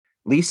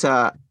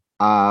Lisa,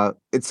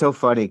 it's so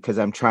funny because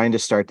I'm trying to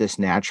start this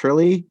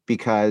naturally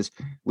because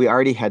we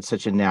already had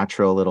such a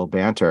natural little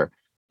banter.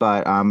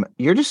 But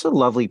you're just a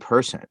lovely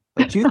person.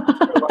 Like, do you think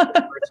you're a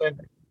lovely person?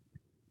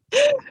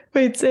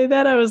 Wait, say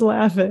that. I was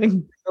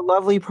laughing. A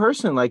lovely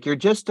person. Like, you're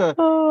just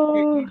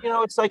Oh,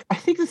 it's like I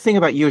think the thing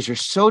about you is you're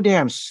so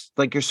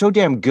like you're so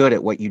damn good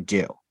at what you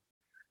do.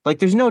 Like,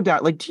 there's no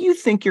doubt. Like, do you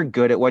think you're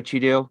good at what you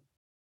do?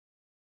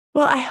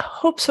 well, I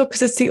hope so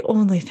because it's the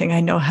only thing I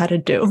know how to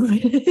do.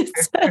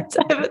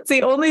 It's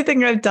the only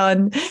thing I've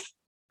done.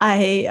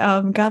 I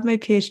got my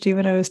PhD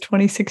when I was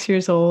 26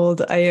 years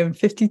old. I am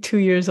 52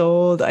 years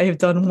old. I have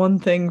done one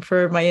thing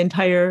for my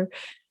entire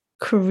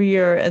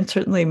career and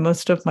certainly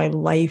most of my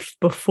life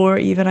before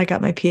even I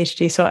got my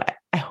PhD. So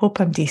I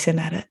hope I'm decent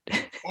at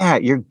it. Yeah,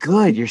 you're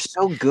good. You're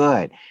so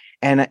good.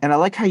 And I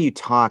like how you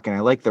talk and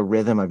I like the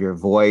rhythm of your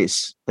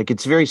voice. Like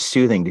it's very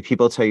soothing. Do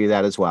people tell you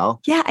that as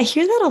well? Yeah, I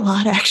hear that a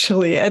lot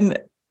actually. And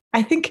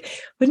I think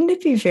wouldn't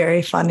it be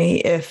very funny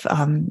if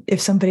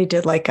somebody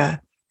did like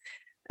a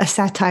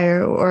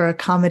satire or a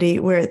comedy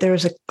where there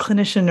was a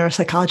clinician or a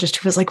psychologist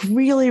who was like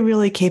really,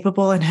 really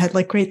capable and had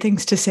like great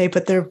things to say,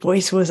 but their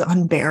voice was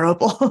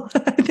unbearable.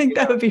 I think You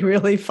that know, would be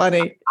really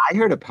funny. I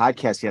heard a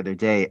podcast the other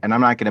day, and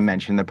I'm not going to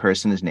mention the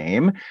person's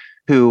name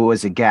who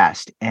was a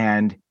guest,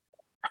 and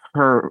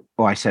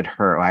I said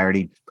her, I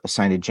already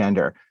assigned a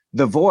gender.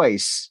 The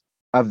voice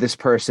of this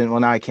person, well,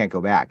 now I can't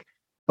go back,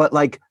 but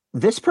like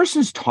this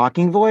person's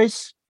talking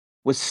voice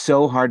was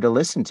so hard to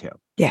listen to.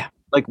 Yeah.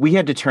 Like we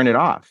had to turn it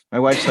off. My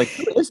wife's like,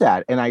 "Who is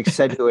that?" And I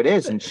said who it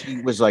is, and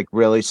she was like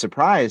really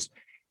surprised.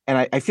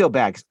 And I feel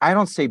bad because I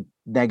don't say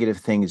negative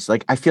things.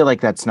 Like I feel like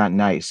that's not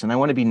nice, and I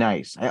want to be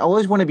nice. I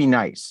always want to be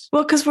nice.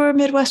 Well, because we're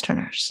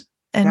Midwesterners Is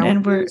that what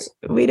and it is?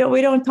 we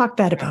don't talk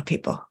bad about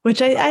people,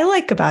 which I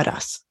like about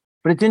us.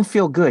 But it didn't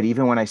feel good,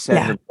 even when I said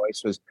Yeah. her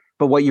voice was.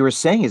 But what you were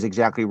saying is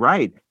exactly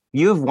right.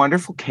 You have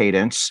wonderful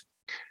cadence.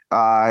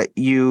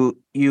 You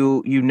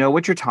know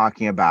what you're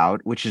talking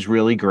about, which is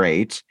really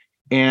great.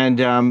 And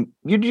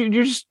you're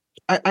just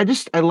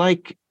I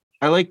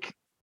like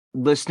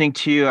listening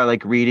to you. I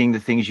like reading the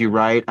things you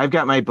write. I've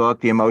got my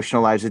book, The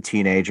Emotional Lives of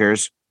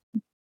Teenagers.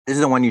 This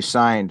is the one you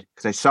signed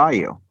because I saw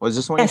you. Was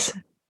this one you Yes.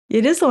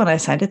 It is the one I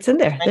signed. It's in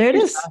there. signed? There it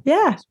is.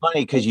 Yeah, It's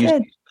funny I because you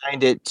did.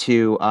 signed it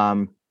to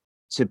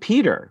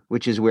Peter,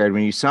 which is weird.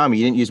 When you saw me,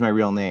 you didn't use my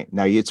real name.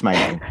 No, it's my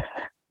name.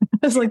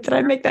 I was like, did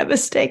I make that You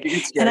mistake? get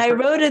And scared I for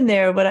wrote in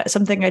there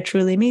something I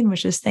truly mean,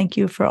 which is thank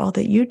you for all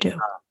that you do.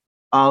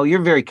 Oh,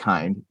 you're very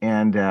kind,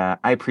 and I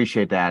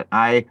appreciate that.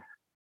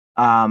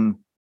 Um,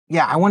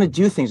 yeah, I want to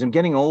do things. I'm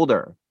getting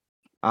older.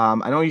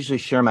 I don't usually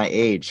share my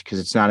age because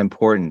it's not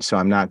important, so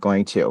I'm not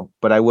going to,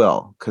 but I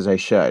will because I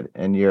should.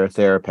 And you're a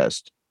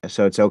therapist,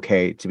 so it's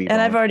okay to be And I've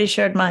vulnerable. already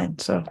shared mine.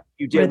 So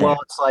You we're did well. there.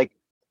 It's like,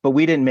 but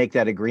we didn't make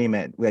that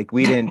agreement. Like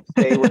we didn't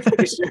say we're going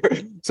to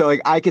share. So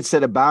like I could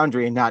set a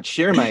boundary and not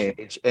share my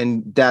age,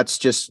 and that's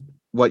just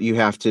what you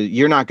have to.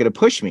 You're not going to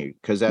push me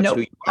because that's who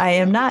you Nope, I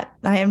am not.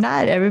 I am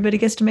not. Everybody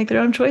gets to make their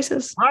own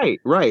choices. Right,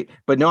 right.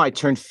 But no, I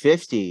turned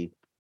 50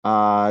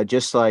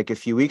 just like a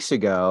few weeks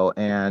ago.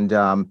 And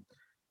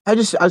I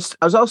was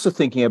also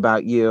thinking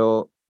about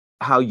you,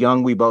 how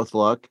young we both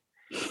look.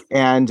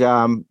 And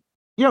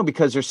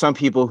because there's some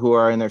people who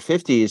are in their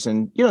 50s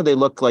and they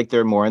look like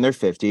they're more in their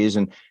 50s.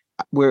 And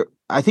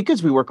I think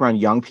as we work around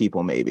young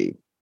people, maybe,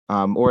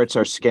 or it's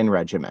our skin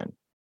regimen.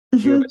 Do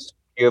you have Mhm. do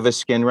you have a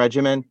skin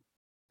regimen?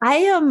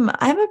 I'm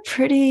a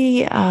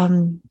pretty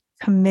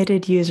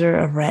committed user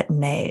of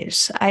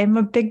retin-A's. I'm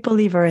a big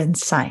believer in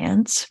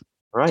science.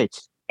 Right.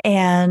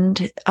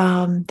 And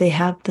they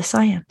have the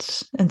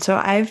science. And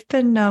so I've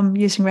been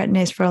using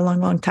retin-A's for a long,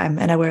 long time.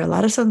 And I wear a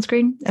lot of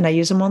sunscreen and I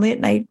use them only at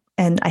night.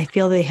 And I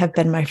feel they have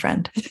been my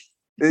friend.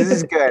 This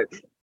is good.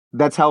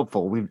 That's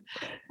helpful. We've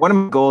One of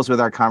my goals with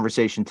our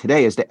conversation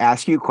today is to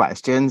ask you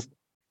questions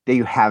that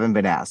you haven't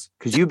been asked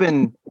because you've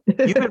been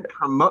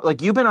on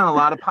a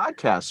lot of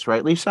podcasts,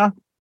 right, Lisa?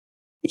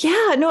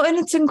 Yeah, no, and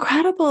it's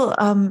incredible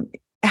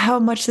how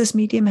much this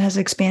medium has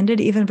expanded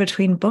even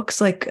between books.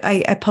 Like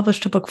I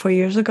published a book 4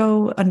 years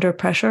ago, Under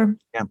Pressure,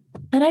 Yeah,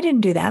 and I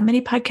didn't do that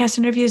many podcast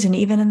interviews. And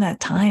even in that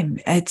time,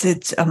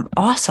 it's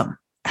awesome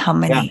how yeah.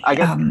 many.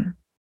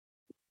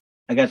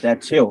 I got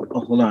that too. Oh,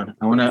 hold on.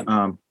 I want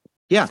to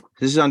yeah.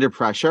 This is Under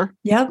Pressure.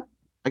 Yep,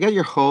 I got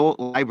your whole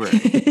library.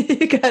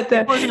 you got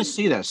that. People are going to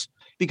see this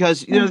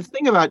because the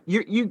thing about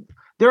you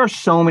there are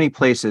so many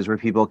places where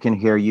people can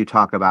hear you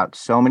talk about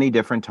so many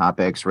different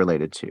topics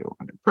related to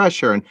under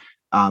pressure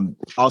and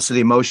also the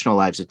emotional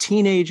lives of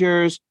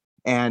teenagers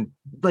and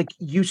like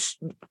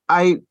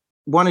I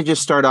want to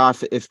just start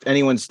off if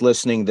anyone's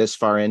listening this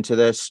far into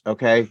this,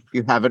 okay,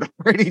 you have it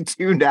already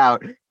tuned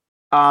out.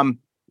 um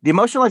the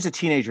emotional lives of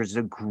teenagers is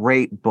a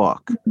great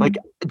book. Like,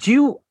 do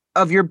you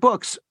of your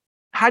books,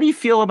 how do you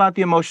feel about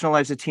the emotional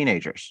lives of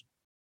teenagers?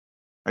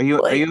 Are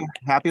Well, you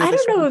happy with I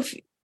this don't know one? if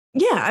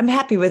yeah, I'm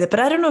happy with it, but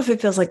I don't know if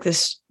it feels like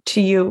this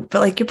to you,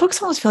 but like your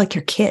books almost feel like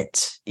your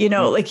kids,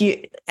 like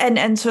you,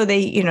 and so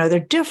they, they're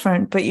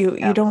different, but you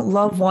Yeah. don't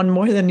love one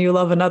more than you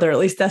love another. At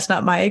least that's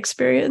not my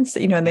experience,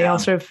 and they all Yeah.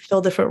 sort of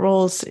fill different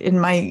roles in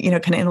my,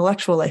 kind of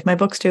intellectual life. My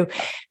books do.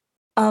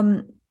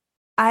 Um,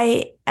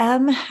 I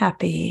am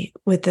happy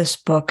with this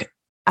book.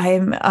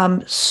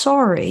 I'm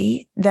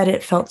sorry that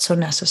it felt so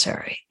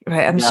necessary,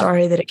 right? I'm Yeah.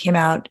 sorry that it came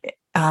out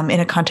in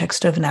a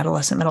context of an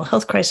adolescent mental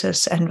health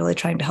crisis and really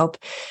trying to help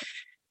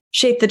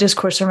shape the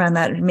discourse around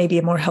that in maybe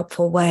a more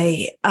helpful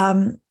way.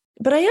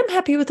 But I am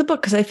happy with the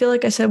book because I feel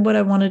like I said what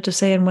I wanted to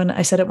say, and when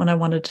I said it when I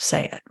wanted to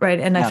say it, right?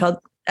 And I Yeah.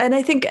 felt, and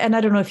I think, and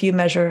I don't know if you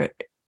measure,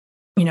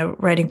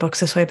 writing books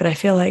this way, but I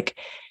feel like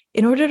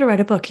in order to write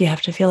a book, you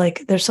have to feel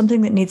like there's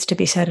something that needs to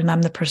be said, and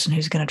I'm the person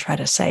who's going to try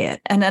to say it.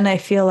 And I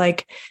feel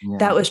like Yeah.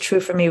 that was true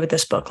for me with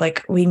this book.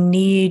 Like we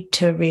need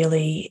to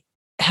really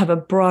have a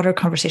broader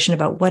conversation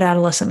about what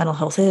adolescent mental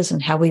health is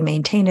and how we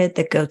maintain it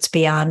that goes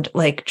beyond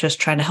like just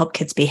trying to help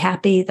kids be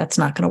happy. That's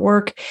not going to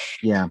work.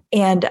 Yeah.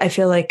 And I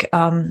feel like,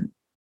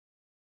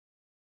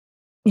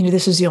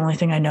 this is the only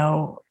thing I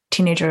know.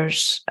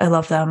 Teenagers, I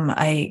love them.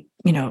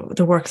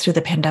 The work through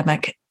the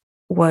pandemic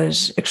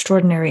was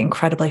extraordinary,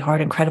 incredibly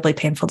hard, incredibly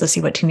painful to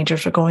see what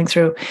teenagers are going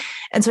through.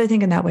 And so I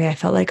think in that way, I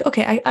felt like,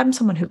 okay, I'm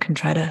someone who can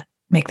try to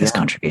make this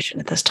contribution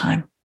at this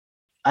time.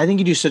 I think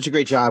you do such a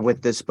great job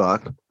with this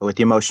book, with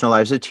the emotional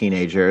lives of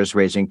teenagers,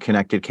 raising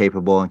connected,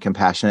 capable, and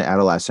compassionate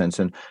adolescents.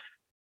 And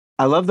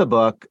I love the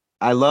book.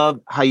 I love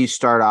how you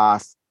start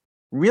off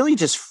really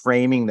just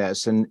framing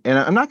this. And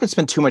I'm not going to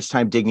spend too much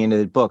time digging into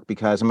the book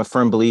because I'm a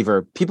firm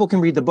believer people can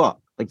read the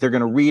book. Like they're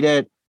going to read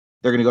it.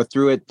 They're going to go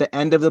through it. The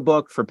end of the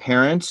book for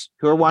parents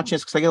who are watching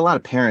this, because I get a lot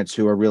of parents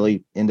who are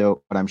really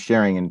into what I'm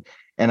sharing.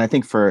 And I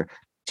think for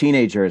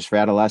teenagers, for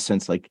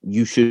adolescents, like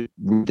you should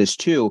read this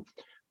too.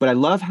 But I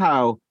love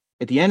how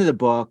at the end of the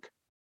book,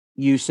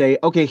 you say,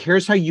 okay,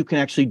 here's how you can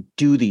actually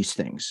do these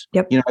things.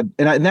 Yep.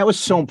 And that was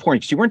so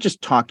important because you weren't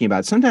just talking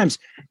about it. Sometimes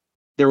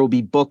there will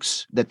be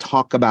books that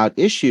talk about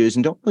issues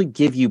and don't really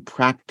give you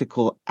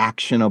practical,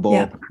 actionable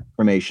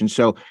information.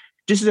 So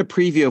just as a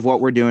preview of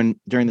what we're doing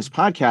during this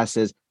podcast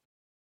is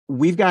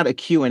we've got a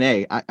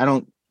Q&A. I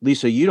don't,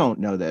 Lisa, you don't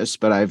know this,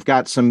 but I've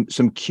got some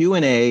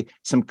Q&A,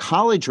 some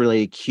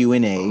college-related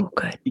Q&A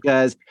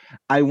because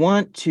I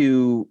want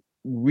to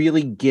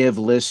really give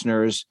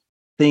listeners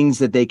things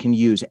that they can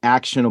use,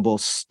 actionable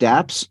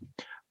steps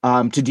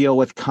to deal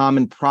with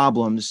common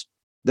problems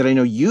that I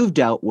know you've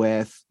dealt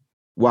with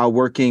while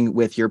working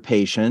with your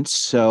patients.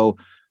 So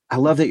I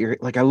love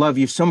that I love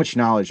you have so much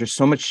knowledge. There's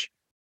so much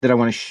that I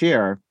want to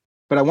share,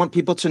 but I want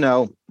people to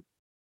know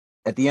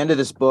at the end of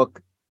this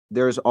book,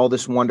 there's all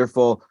this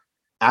wonderful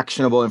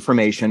actionable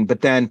information,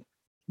 but then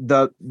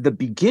the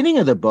beginning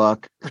of the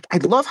book, I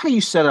love how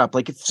you set it up.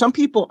 Like if some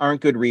people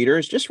aren't good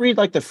readers, just read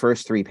like the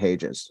first 3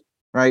 pages,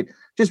 right?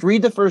 Just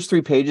read the first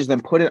 3 pages,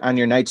 then put it on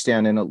your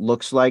nightstand and it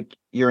looks like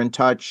you're in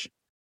touch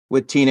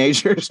with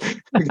teenagers.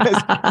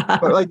 Because,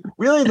 but like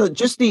really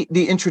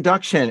the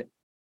introduction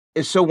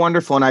is so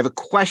wonderful. And I have a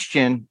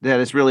question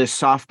that is really a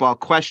softball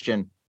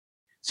question.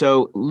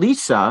 So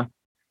Lisa,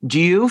 do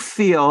you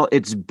feel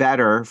it's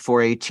better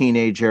for a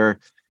teenager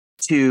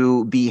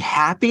to be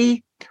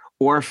happy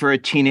or for a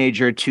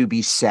teenager to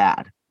be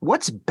sad?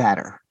 What's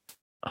better?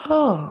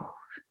 Oh,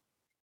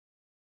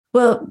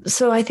 well,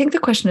 so I think the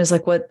question is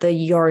like what the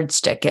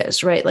yardstick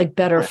is, right? Like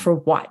better for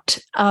what?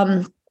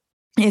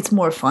 It's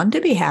more fun to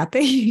be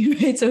happy,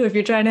 right? So if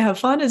you're trying to have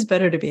fun, it's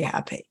better to be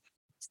happy.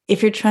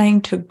 If you're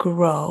trying to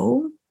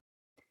grow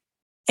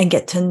and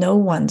get to know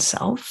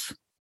oneself,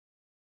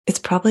 it's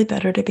probably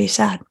better to be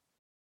sad.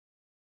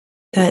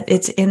 That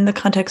it's in the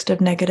context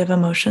of negative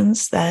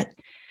emotions that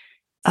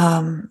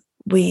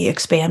we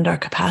expand our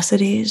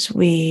capacities,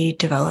 we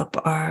develop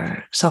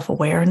our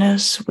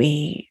self-awareness,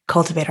 we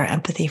cultivate our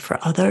empathy for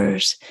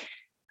others.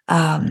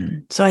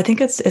 So I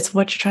think it's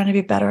what you're trying to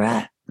be better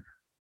at.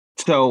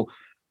 So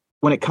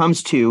when it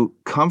comes to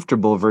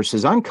comfortable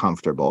versus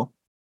uncomfortable,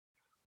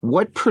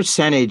 what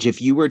percentage,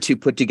 if you were to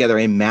put together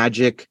a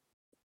magic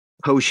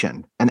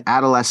potion, an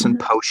adolescent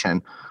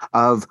potion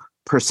of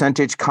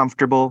percentage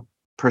comfortable,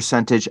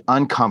 percentage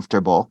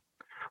uncomfortable,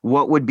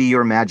 what would be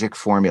your magic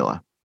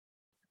formula?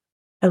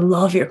 I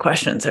love your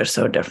questions. They're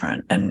so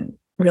different and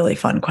really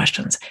fun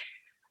questions.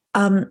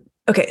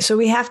 Okay, so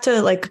we have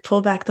to like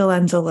pull back the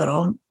lens a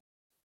little.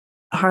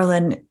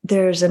 Harlan,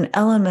 there's an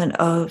element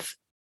of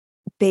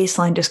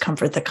baseline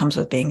discomfort that comes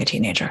with being a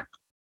teenager.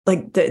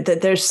 Like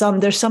there's some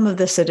of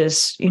this that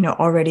is,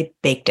 already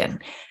baked in.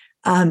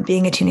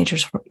 Being a teenager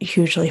is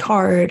hugely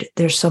hard.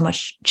 There's so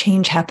much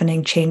change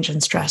happening, change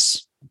and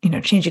stress,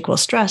 change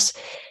equals stress.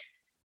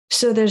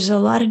 So there's a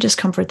lot of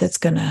discomfort that's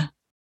going to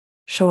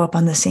show up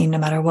on the scene no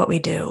matter what we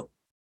do.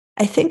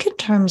 I think in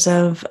terms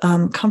of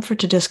comfort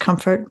to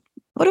discomfort,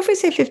 what if we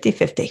say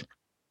 50-50?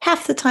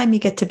 Half the time you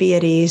get to be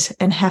at ease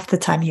and half the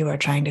time you are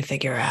trying to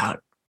figure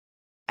out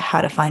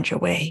how to find your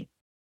way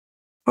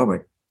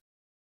forward.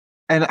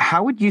 And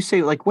how would you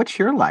say, like, what's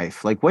your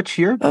life? Like, what's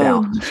your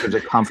balance in terms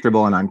of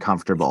comfortable and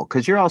uncomfortable?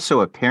 Because you're also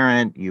a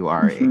parent, you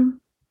are a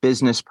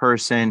business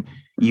person.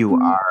 You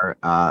are,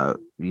 a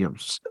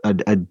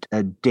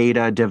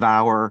data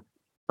devourer.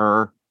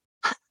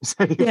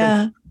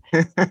 Yeah.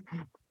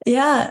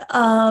 Yeah.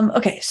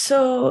 Okay.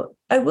 So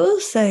I will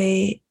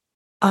say,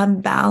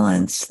 on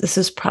balance, this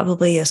is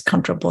probably as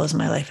comfortable as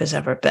my life has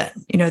ever been.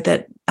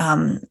 That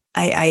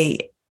I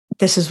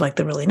this is like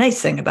the really nice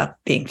thing about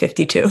being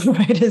 52,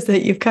 right? Is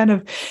that you've kind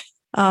of,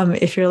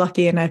 if you're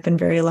lucky, and I've been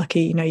very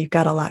lucky, you've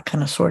got a lot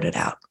kind of sorted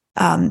out.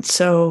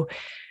 So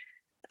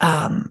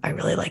I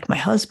really like my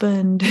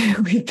husband.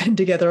 We've been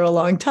together a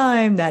long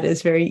time. That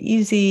is very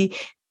easy.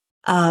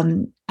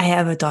 I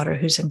have a daughter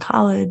who's in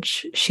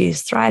college.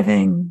 She's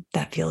thriving.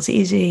 That feels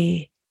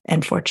easy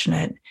and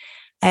fortunate.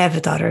 I have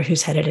a daughter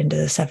who's headed into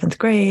the 7th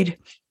grade.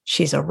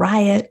 She's a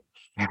riot.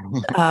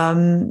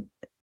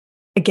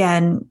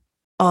 Again,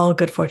 all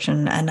good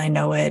fortune, and I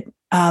know it.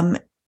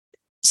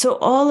 So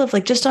all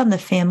of just on the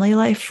family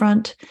life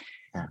front,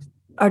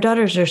 our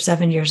daughters are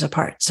 7 years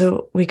apart.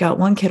 So we got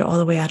one kid all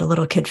the way out of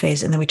little kid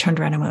phase, and then we turned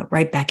around and went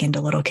right back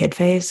into little kid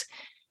phase.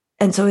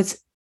 And so it's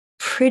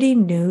pretty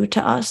new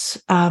to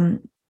us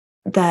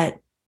that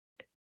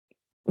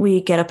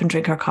we get up and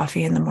drink our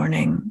coffee in the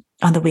morning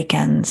on the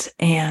weekends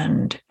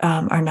and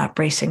are not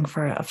bracing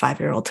for a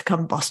 5-year-old to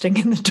come busting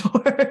in the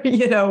door,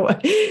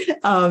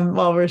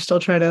 while we're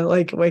still trying to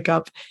wake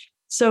up.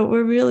 So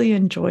we're really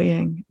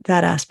enjoying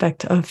that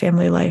aspect of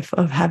family life,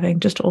 of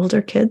having just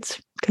older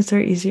kids, because they're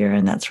easier,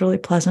 and that's really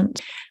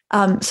pleasant.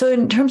 So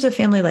in terms of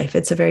family life,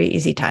 it's a very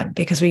easy time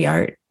because we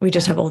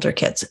just have older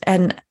kids.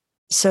 And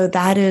so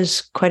that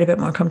is quite a bit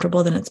more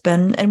comfortable than it's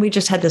been. And we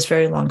just had this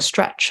very long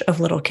stretch of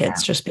little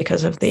kids just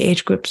because of the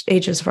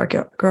ages of our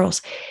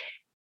girls.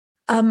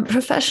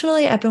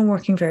 Professionally, I've been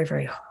working very,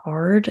 very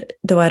hard,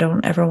 though I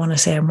don't ever want to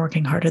say I'm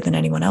working harder than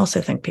anyone else.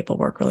 I think people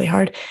work really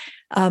hard.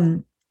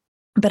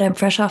 But I'm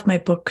fresh off my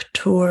book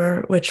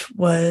tour, which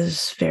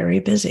was very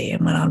busy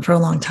and went on for a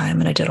long time.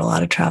 And I did a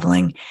lot of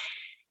traveling.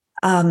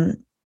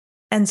 And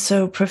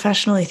so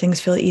professionally,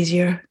 things feel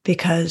easier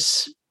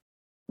because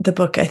the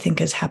book, I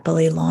think, is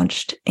happily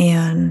launched,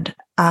 and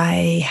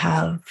I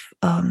have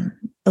a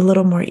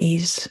little more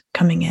ease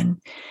coming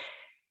in.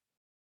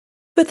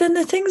 But then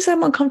the things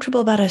I'm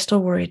uncomfortable about, I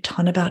still worry a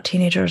ton about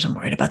teenagers. I'm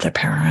worried about their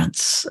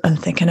parents. I'm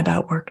thinking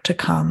about work to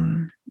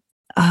come.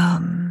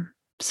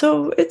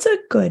 So it's a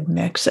good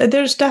mix.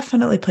 There's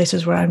definitely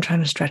places where I'm trying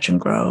to stretch and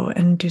grow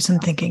and do some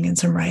thinking and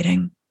some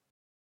writing.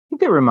 I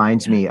think that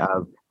reminds me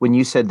of when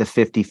you said the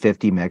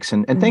 50-50 mix.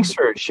 And thanks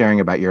for sharing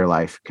about your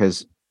life,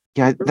 because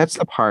that's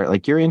the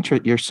part,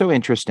 you're so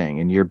interesting,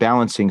 and you're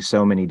balancing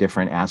so many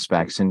different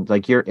aspects, and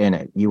you're in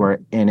it. You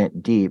are in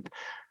it deep.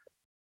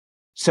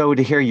 So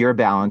to hear your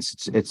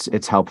balance,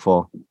 it's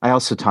helpful. I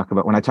also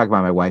when I talk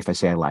about my wife, I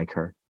say I like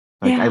her.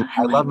 I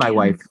love my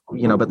wife,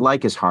 but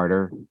like is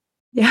harder.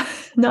 Yeah.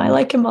 No, I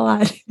like him a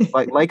lot.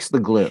 Likes the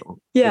glue.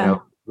 Yeah.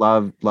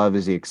 Love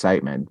is the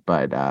excitement,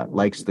 but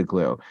likes the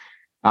glue.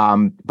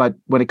 But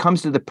when it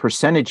comes to the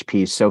percentage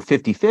piece, so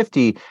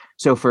 50-50,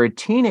 so for a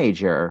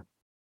teenager,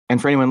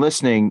 and for anyone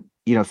listening,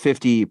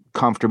 50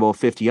 comfortable,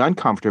 50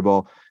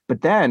 uncomfortable.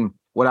 But then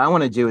what I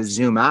want to do is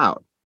zoom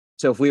out.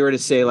 So if we were to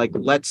say,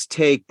 let's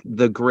take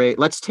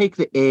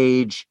the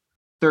age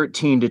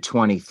 13 to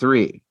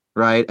 23,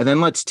 right? And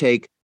then let's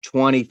take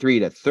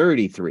 23 to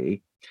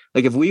 33.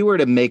 If we were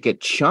to make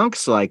it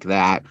chunks like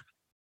that,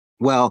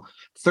 well,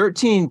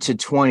 13 to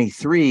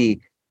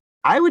 23,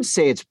 I would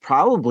say it's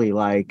probably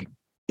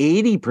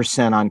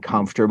 80%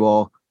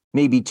 uncomfortable,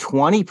 maybe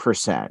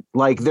 20%.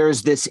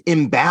 There's this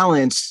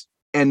imbalance,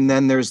 and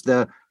then there's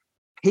the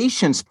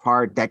patience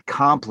part that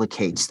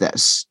complicates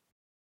this.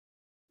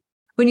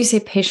 When you say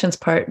patience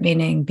part,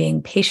 meaning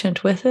being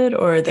patient with it,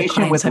 or the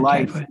patient with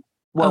life?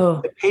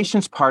 Well, the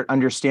patience part,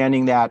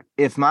 understanding that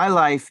if my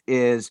life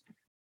is,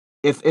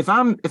 if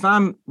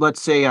I'm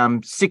let's say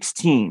I'm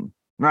 16,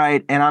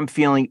 right, and I'm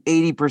feeling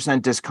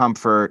 80%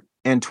 discomfort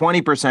and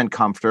 20%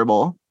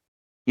 comfortable,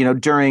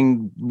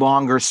 during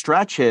longer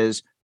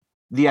stretches,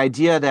 the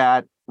idea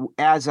that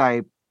as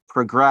I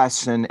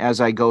progress and as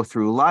I go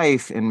through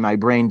life and my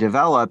brain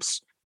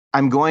develops,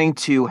 I'm going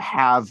to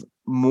have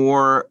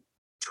more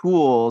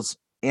tools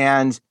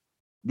and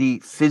the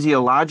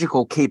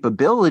physiological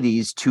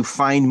capabilities to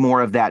find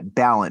more of that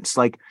balance.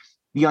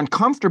 The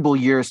uncomfortable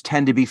years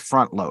tend to be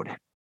front loaded.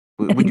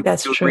 Would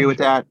you agree with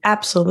that?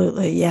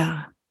 Absolutely.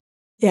 Yeah.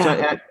 Yeah.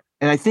 So,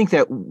 and I think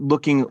that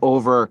looking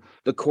over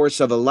the course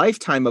of a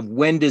lifetime of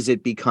when does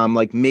it become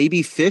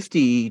maybe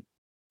 50,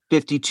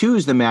 52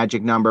 is the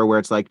magic number, where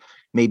it's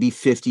maybe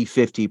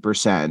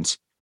 50%,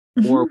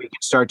 or we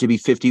can start to be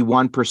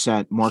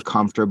 51% more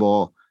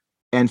comfortable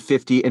and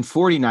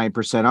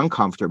 49%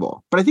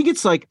 uncomfortable. But I think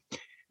it's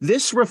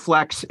this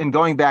reflects, and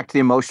going back to the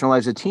emotional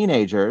lives of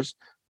teenagers,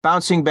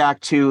 bouncing back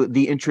to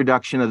the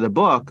introduction of the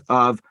book,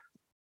 of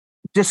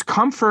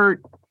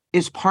discomfort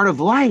is part of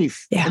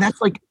life. Yeah. And that's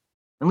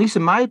at least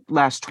in my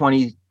last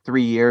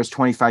 23 years,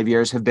 25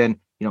 years have been,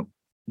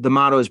 the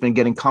motto has been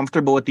getting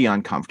comfortable with the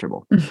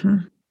uncomfortable.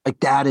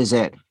 That is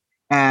it.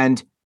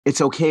 And it's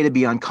okay to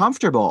be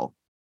uncomfortable.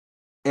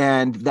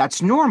 And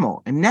that's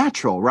normal and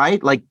natural,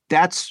 right?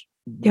 That's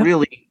Yep.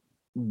 really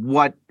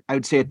what I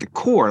would say at the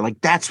core, like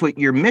that's what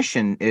your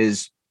mission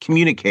is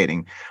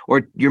communicating,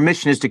 or your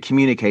mission is to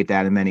communicate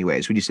that in many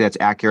ways. Would you say that's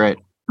accurate?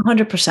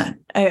 100%.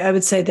 I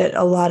would say that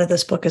a lot of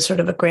this book is sort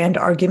of a grand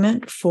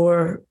argument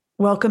for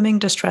welcoming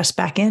distress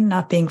back in,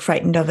 not being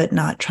frightened of it,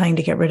 not trying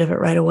to get rid of it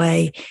right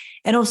away,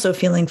 and also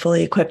feeling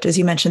fully equipped. As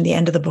you mentioned, the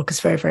end of the book is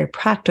very, very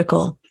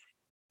practical.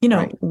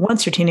 Right.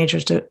 Once your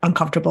teenager's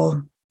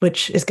uncomfortable,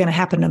 which is going to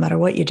happen no matter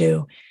what you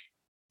do,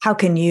 how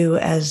can you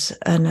as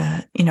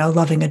an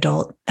loving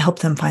adult help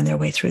them find their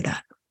way through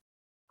that?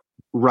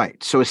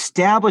 Right. So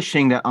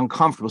establishing that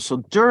uncomfortable. So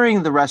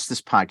during the rest of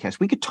this podcast,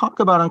 we could talk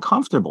about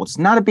uncomfortable. It's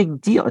not a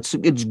big deal. It's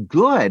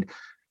good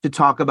to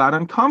talk about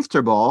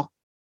uncomfortable.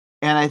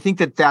 And I think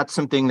that that's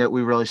something that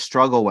we really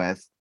struggle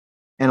with,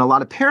 and a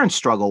lot of parents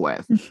struggle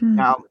with. Mm-hmm.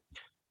 Now,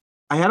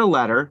 I had a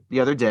letter the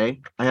other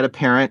day. I had a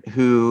parent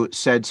who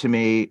said to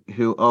me,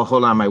 oh,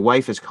 hold on, my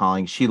wife is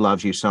calling. She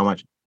loves you so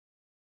much.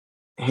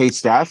 Hey,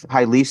 Steph.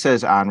 Hi, Lisa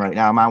is on right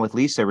now. I'm on with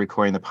Lisa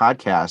recording the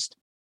podcast.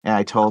 And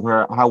I told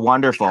her how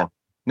wonderful.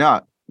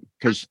 No,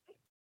 because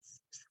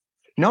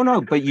but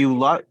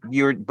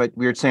but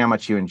we were saying how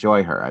much you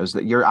enjoy her.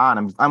 You're on.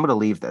 I'm going to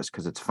leave this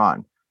because it's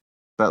fun.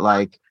 But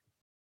like,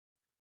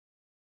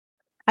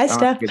 hi,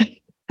 Steph.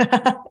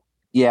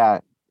 Yeah.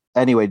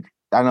 Anyway,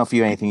 I don't know if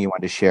you have anything you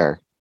wanted to share.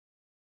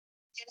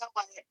 You know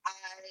what?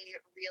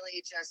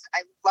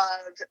 I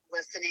loved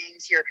listening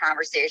to your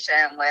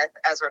conversation with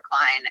Ezra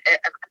Klein.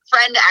 A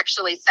friend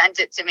actually sent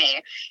it to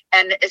me.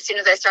 And as soon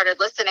as I started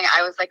listening,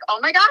 I was like, oh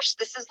my gosh,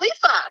 this is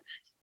Lisa.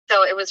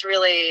 So it was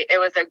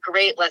a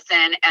great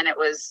listen. And it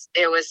was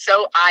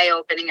so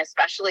eye-opening,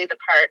 especially the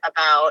part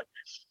about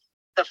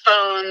the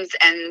phones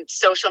and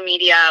social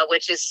media,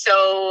 which is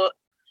so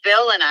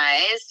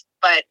villainized,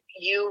 but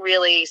you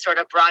really sort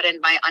of broadened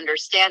my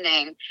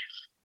understanding,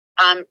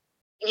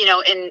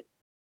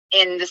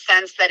 in the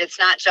sense that it's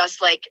not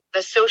just like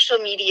the social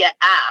media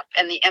app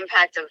and the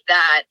impact of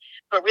that,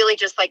 but really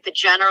just like the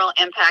general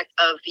impact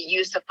of the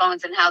use of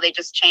phones and how they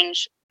just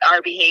change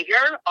our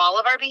behavior, all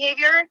of our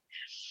behavior.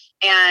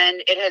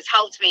 And it has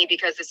helped me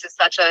because this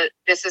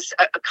is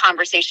a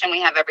conversation we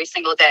have every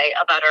single day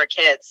about our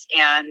kids.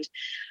 And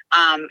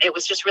it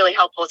was just really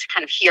helpful to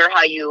kind of hear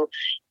how you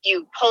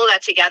pull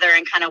that together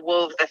and kind of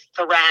wove the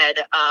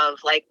thread of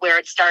like where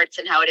it starts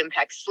and how it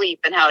impacts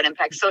sleep and how it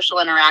impacts social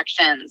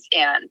interactions.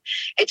 And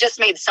it just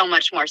made so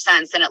much more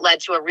sense. And it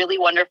led to a really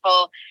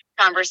wonderful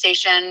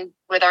conversation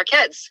with our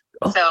kids.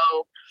 Oh, so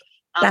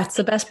that's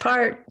the best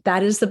part.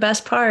 That is the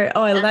best part.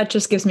 Oh, that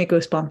just gives me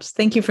goosebumps.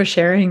 Thank you for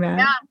sharing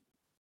that.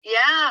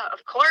 Yeah,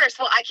 of course.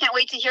 Well, I can't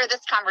wait to hear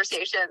this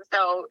conversation.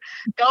 So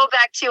go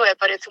back to it,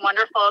 but it's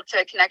wonderful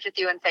to connect with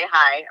you and say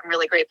hi. I'm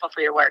really grateful for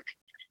your work.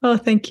 Oh,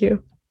 thank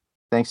you.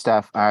 Thanks,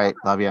 Steph. All right.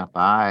 Love you.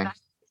 Bye.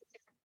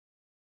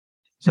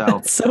 So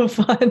that's so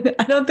fun.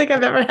 I don't think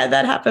I've ever had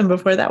that happen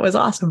before. That was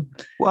awesome.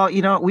 Well,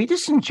 we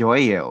just enjoy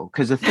you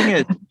because the thing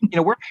is,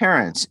 we're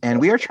parents and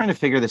we are trying to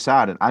figure this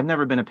out. And I've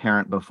never been a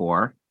parent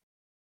before.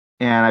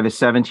 And I have a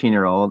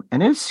 17-year-old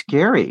and it's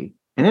scary.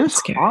 And it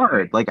is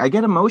hard. Like I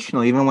get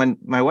emotional even when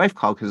my wife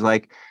called because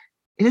like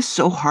it is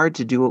so hard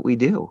to do what we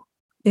do.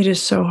 It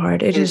is so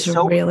hard. It is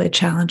a really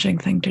challenging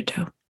thing to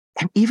do.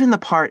 And even the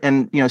part,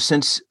 and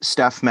since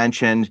Steph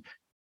mentioned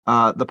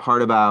the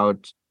part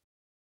about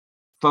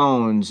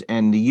phones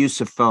and the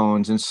use of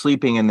phones and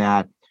sleeping in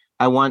that,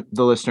 I want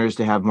the listeners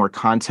to have more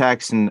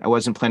context. And I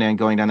wasn't planning on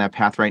going down that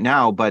path right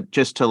now, but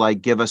just to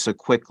like give us a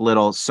quick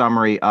little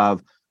summary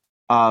of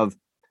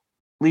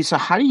Lisa,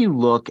 how do you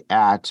look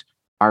at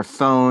our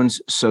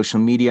phones, social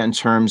media in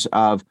terms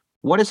of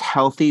what is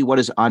healthy, what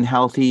is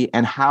unhealthy,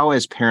 and how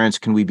as parents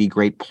can we be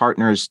great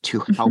partners to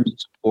help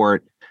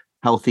support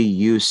healthy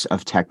use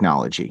of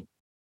technology?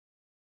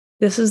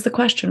 This is the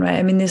question, right?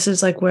 I mean, this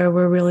is like where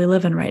we're really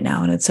living right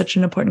now. And it's such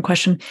an important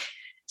question.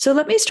 So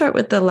let me start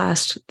with the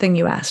last thing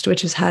you asked,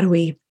 which is how do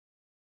we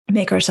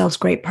make ourselves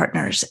great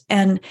partners?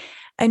 And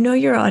I know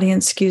your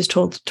audience skews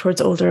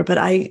towards older, but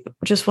I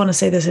just want to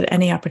say this at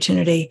any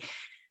opportunity.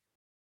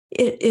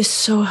 It is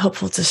so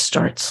helpful to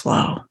start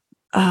slow.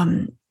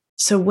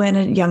 So when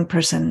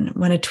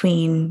a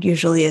tween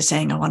usually is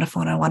saying, I want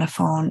a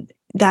phone,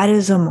 that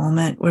is a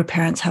moment where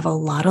parents have a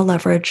lot of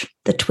leverage.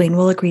 The tween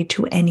will agree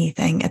to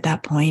anything at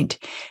that point,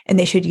 and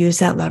they should use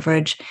that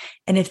leverage.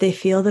 And if they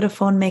feel that a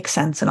phone makes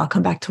sense, and I'll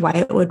come back to why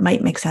it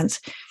might make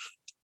sense,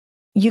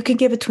 you can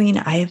give a tween,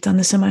 I have done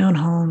this in my own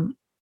home,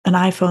 an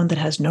iPhone that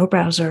has no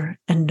browser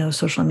and no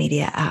social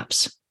media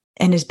apps,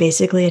 and is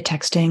basically a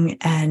texting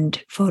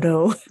and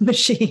photo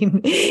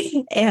machine.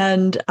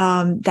 And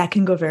that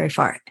can go very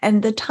far.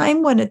 And the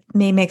time when it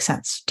may make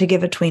sense to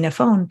give a tween a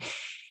phone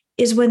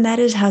is when that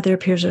is how their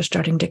peers are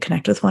starting to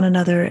connect with one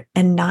another,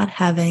 and not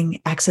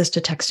having access to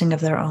texting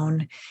of their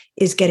own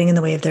is getting in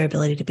the way of their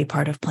ability to be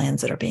part of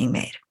plans that are being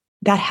made.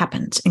 That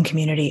happens in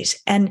communities.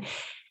 And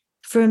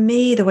for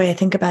me, the way I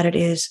think about it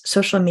is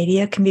social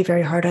media can be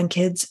very hard on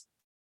kids.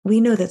 We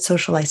know that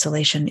social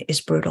isolation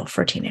is brutal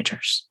for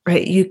teenagers,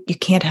 right? You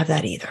can't have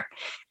that either.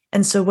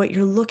 And so what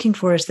you're looking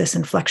for is this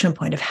inflection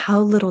point of how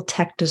little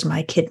tech does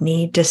my kid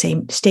need to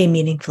stay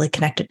meaningfully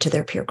connected to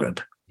their peer group,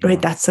 right?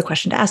 Yeah. That's the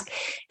question to ask.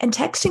 And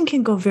texting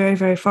can go very,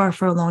 very far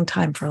for a long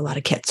time for a lot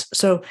of kids.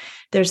 So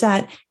there's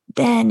that.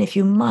 Then if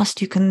you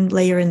must, you can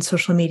layer in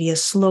social media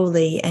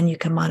slowly and you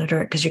can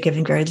monitor it because you're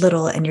giving very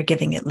little and you're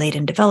giving it late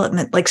in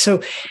development. Like,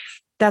 so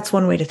that's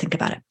one way to think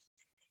about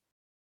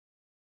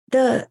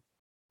it.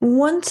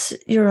 Once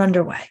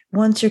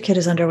your kid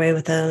is underway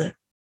with a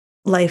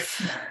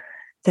life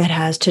that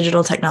has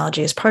digital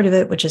technology as part of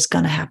it, which is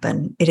going to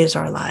happen, it is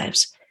our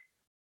lives.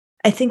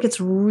 I think it's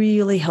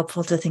really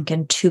helpful to think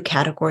in two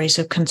categories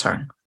of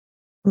concern.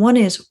 One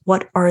is,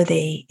 what are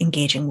they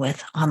engaging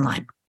with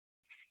online?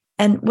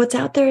 And what's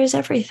out there is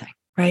everything,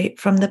 right?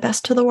 From the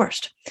best to the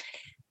worst.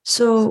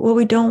 So what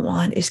we don't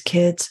want is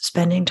kids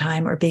spending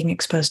time or being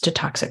exposed to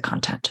toxic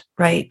content,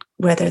 right?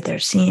 Whether they're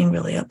seeing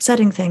really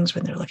upsetting things,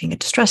 when they're looking at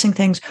distressing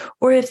things,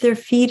 or if their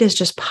feed is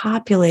just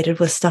populated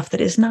with stuff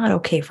that is not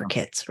okay for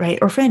kids, right?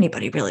 Or for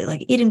anybody really,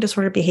 like eating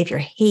disorder behavior,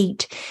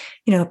 hate,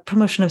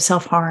 promotion of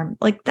self-harm,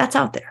 like that's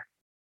out there.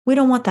 We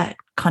don't want that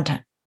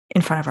content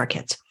in front of our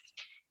kids.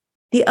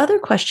 The other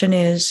question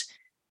is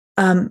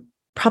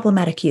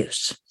problematic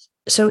use.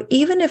 So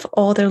even if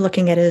all they're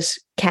looking at is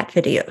cat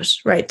videos,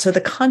 right? So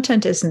the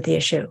content isn't the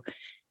issue.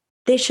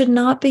 They should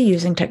not be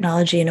using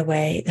technology in a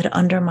way that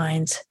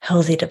undermines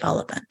healthy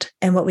development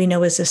and what we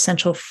know is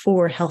essential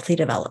for healthy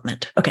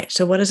development. Okay,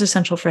 so what is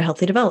essential for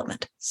healthy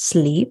development?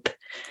 Sleep,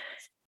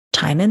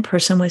 time in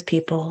person with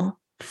people,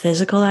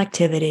 physical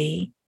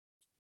activity,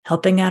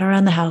 helping out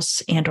around the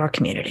house and our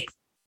community.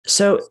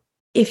 So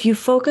if you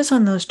focus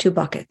on those two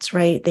buckets,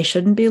 right, they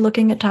shouldn't be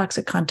looking at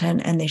toxic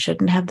content and they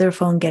shouldn't have their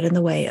phone get in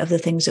the way of the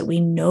things that we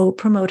know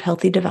promote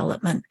healthy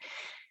development.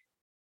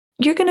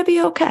 You're going to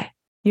be okay.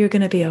 You're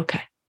going to be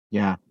okay.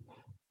 Yeah.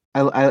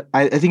 I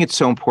think it's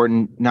so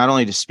important not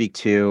only to speak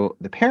to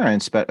the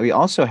parents, but we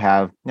also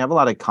have a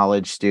lot of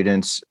college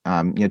students,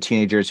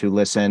 teenagers who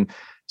listen.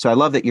 So I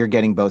love that you're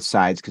getting both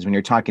sides, because when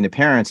you're talking to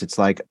parents, it's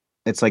like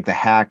the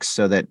hacks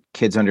so that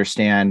kids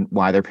understand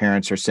why their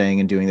parents are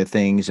saying and doing the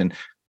things. And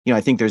I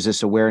think there's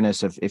this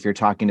awareness of, if you're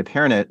talking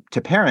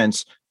to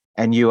parents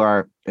and you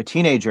are a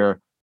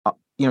teenager,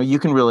 you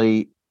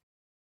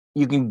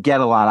can get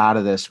a lot out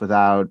of this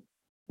without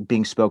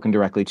being spoken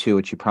directly to,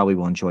 which you probably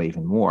will enjoy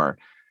even more.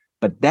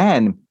 But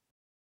then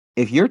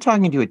if you're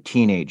talking to a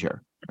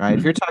teenager, right,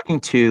 if you're talking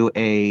to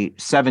a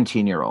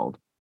 17-year-old,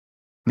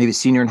 maybe a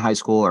senior in high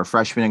school or a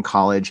freshman in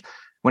college,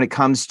 when it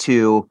comes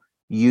to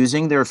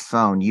using their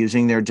phone,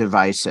 using their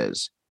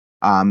devices,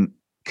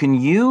 can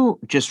you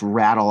just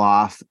rattle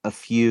off a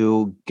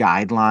few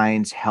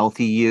guidelines,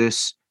 healthy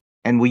use?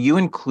 And will you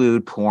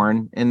include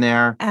porn in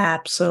there?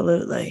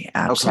 Absolutely.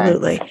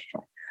 Absolutely.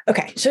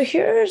 Okay. So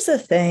here's the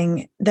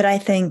thing that I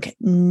think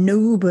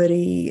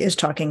nobody is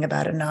talking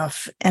about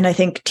enough. And I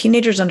think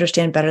teenagers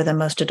understand better than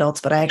most adults,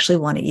 but I actually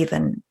want to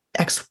even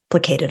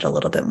explicate it a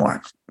little bit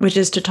more, which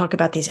is to talk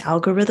about these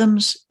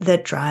algorithms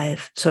that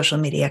drive social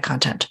media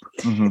content.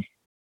 Mm-hmm.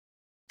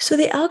 So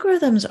the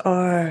algorithms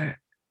are,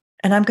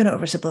 and I'm going to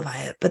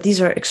oversimplify it, but these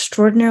are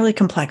extraordinarily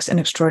complex and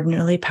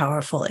extraordinarily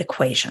powerful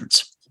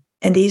equations.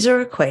 And these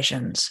are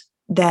equations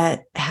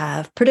that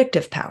have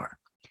predictive power.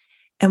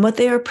 And what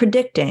they are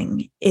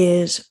predicting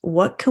is,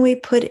 what can we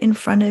put in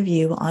front of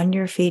you on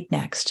your feed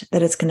next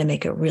that it's going to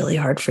make it really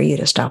hard for you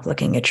to stop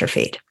looking at your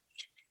feed.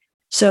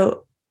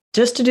 So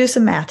just to do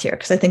some math here,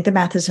 because I think the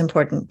math is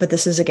important, but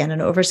this is, again, an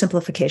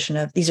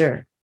oversimplification of, these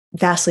are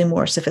vastly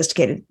more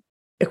sophisticated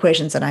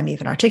equations than I'm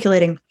even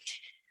articulating.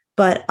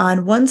 But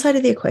on one side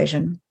of the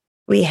equation,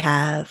 we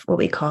have what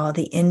we call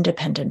the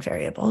independent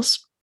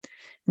variables.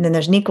 And then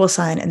there's an equal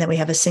sign, and then we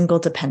have a single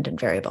dependent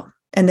variable.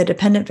 And the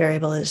dependent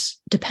variable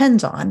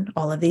depends on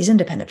all of these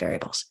independent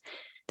variables.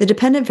 The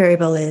dependent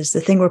variable is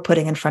the thing we're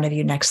putting in front of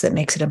you next that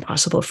makes it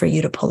impossible for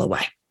you to pull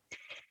away.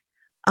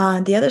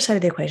 On the other side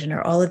of the equation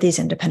are all of these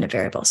independent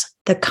variables.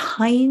 The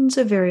kinds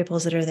of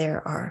variables that are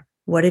there are,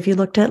 what have you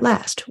looked at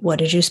last? What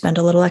did you spend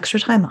a little extra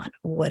time on?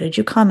 What did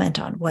you comment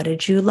on? What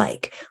did you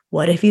like?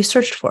 What have you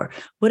searched for?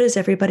 What has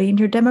everybody in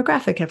your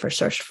demographic ever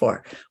searched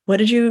for? What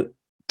did you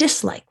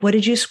dislike? What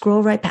did you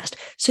scroll right past?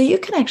 So you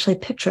can actually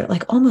picture it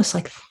like almost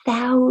like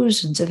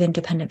thousands of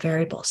independent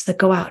variables that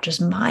go out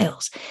just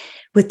miles,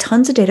 with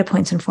tons of data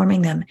points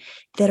informing them,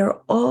 that are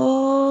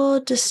all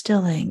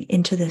distilling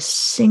into this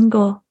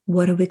single,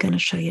 what are we going to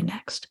show you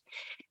next?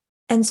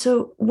 And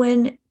so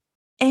when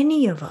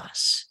any of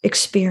us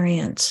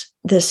experience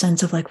this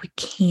sense of like, we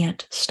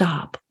can't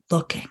stop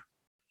looking,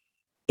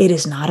 it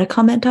is not a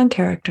comment on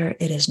character.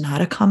 It is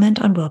not a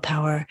comment on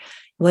willpower.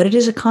 What it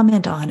is a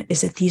comment on is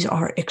that these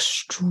are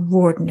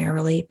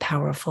extraordinarily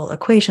powerful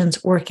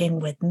equations working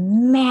with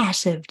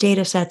massive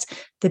data sets.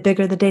 The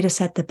bigger the data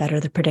set, the better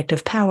the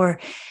predictive power.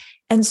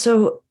 And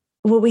so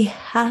what we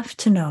have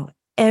to know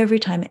every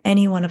time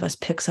any one of us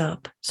picks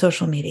up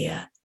social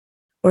media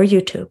or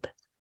YouTube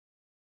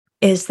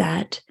is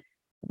that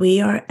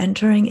we are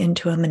entering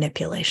into a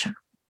manipulation.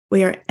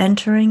 We are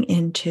entering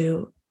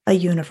into a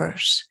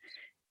universe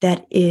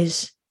that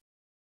is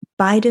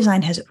by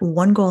design has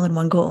one goal and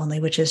one goal only,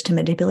 which is to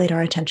manipulate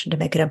our attention to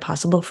make it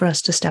impossible for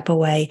us to step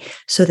away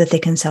so that they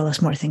can sell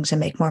us more things and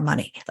make more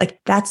money. Like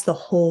that's the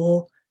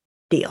whole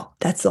deal.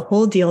 That's the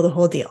whole deal, the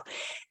whole deal.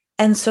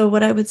 And so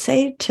what I would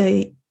say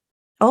to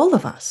all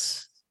of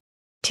us,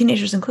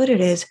 teenagers included,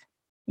 is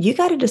you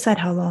got to decide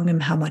how long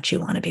and how much you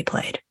want to be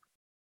played.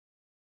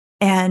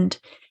 And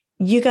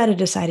you got to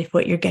decide if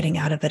what you're getting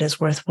out of it is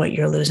worth what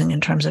you're losing in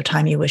terms of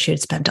time you wish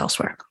you'd spent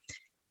elsewhere.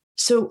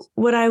 So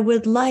what I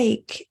would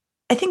like,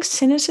 I think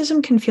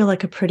cynicism can feel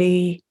like a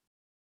pretty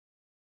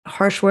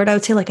harsh word. I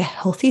would say like a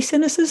healthy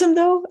cynicism,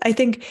 though. I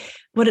think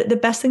the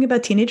best thing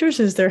about teenagers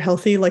is they're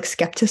healthy, like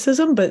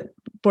skepticism, but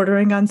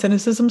bordering on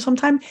cynicism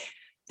sometimes.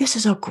 This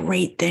is a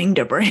great thing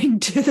to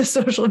bring to the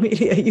social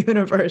media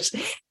universe.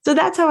 So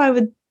that's how I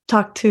would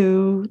talk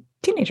to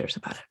teenagers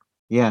about it.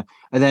 Yeah.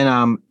 And then,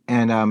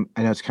 I know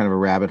it's kind of a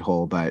rabbit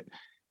hole, but,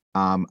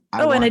 and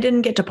I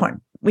didn't get to porn.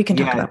 We can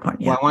talk about porn.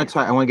 Yeah. Well,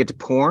 I want to get to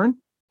porn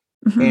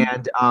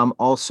and,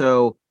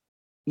 also,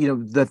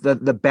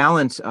 the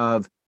balance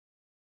of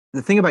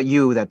the thing about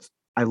you that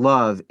I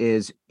love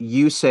is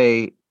you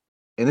say,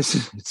 and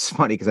it's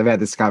funny because I've had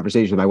this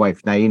conversation with my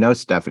wife. Now,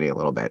 Stephanie a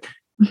little bit.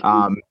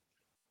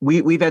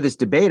 We've had this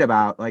debate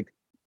about like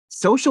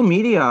social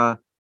media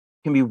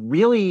can be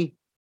really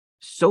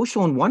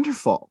social and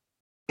wonderful.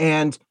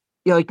 And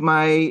like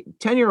my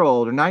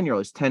 10-year-old or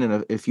 9-year-old is 10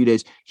 in a few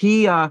days.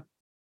 He'll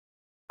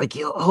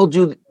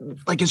do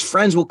like his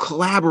friends will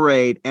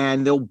collaborate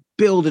and they'll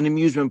build an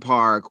amusement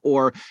park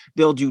or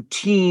they'll do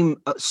team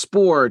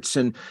sports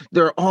and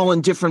they're all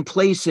in different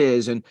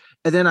places. And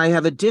then I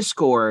have a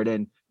Discord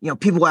and,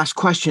 people ask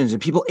questions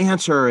and people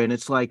answer. And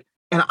it's like,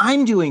 and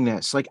I'm doing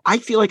this, like, I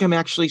feel like I'm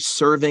actually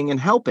serving and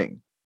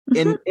helping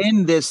in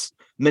this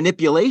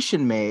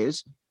manipulation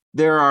maze.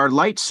 There are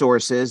light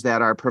sources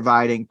that are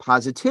providing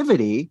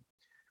positivity,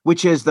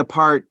 which is the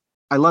part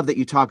I love that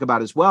you talk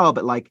about as well.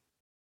 But like,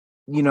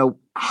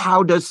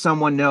 how does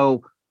someone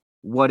know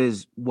what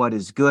is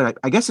good?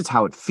 I guess it's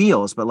how it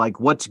feels, but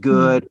like what's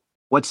good,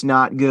 what's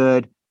not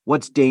good,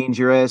 what's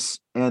dangerous.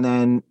 And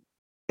then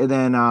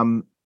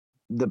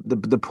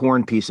the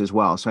porn piece as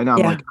well. So I know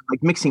I'm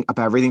like mixing up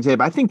everything today,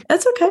 but I think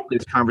that's okay.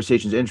 This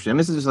conversation is interesting.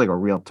 This is just like a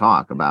real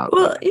talk about.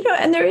 Well,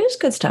 and there is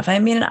good stuff. I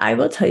mean, I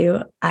will tell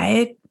you,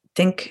 I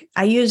think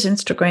I use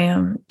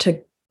Instagram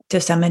to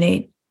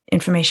disseminate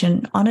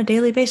information on a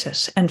daily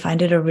basis and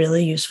find it a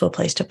really useful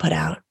place to put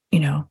out,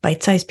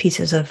 bite-sized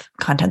pieces of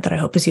content that I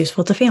hope is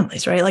useful to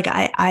families, right? Like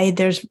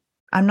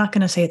I'm not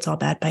going to say it's all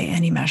bad by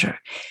any measure.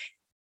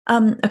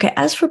 Okay.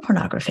 As for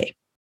pornography,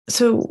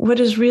 so what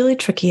is really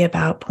tricky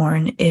about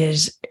porn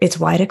is its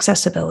wide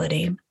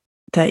accessibility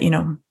that,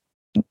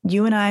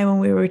 you and I, when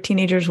we were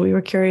teenagers, we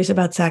were curious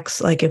about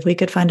sex. Like if we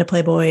could find a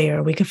Playboy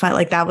or we could find,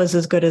 like, that was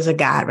as good as it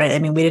got, right? I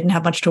mean, we didn't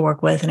have much to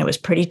work with and it was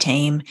pretty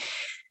tame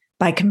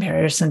by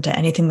comparison to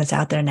anything that's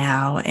out there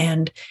now.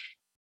 And,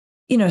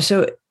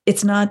 so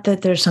it's not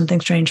that there's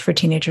something strange for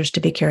teenagers to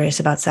be curious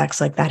about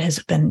sex. Like that has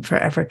been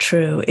forever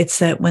true. It's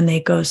that when they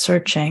go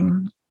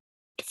searching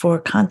for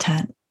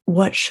content,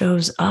 what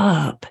shows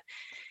up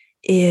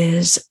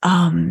is,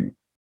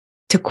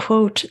 to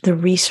quote the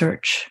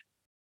research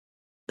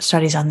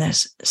studies on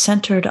this,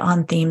 centered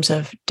on themes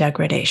of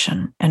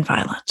degradation and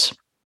violence.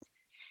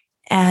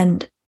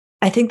 And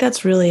I think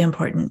that's really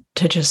important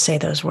to just say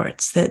those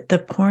words, that the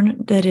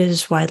porn that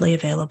is widely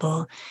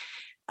available,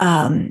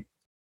 and,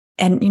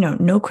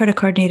 no credit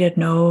card needed,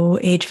 no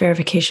age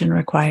verification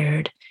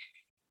required,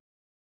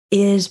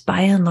 is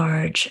by and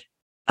large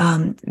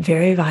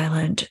very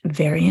violent,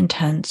 very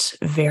intense,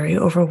 very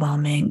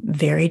overwhelming,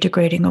 very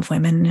degrading of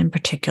women in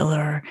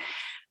particular.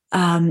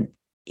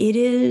 It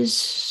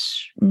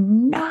is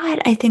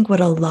not, I think,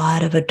 what a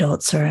lot of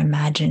adults are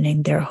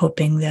imagining. They're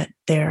hoping that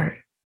their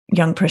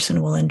young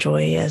person will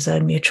enjoy as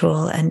a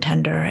mutual and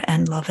tender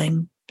and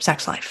loving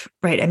sex life,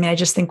 right? I mean, I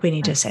just think we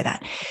need to say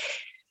that.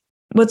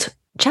 What's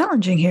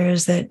challenging here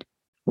is that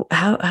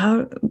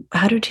how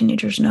do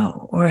teenagers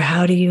know, or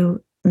how do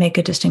you make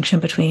a distinction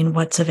between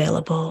what's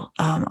available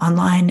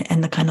online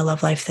and the kind of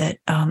love life that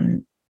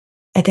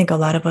I think a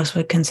lot of us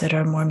would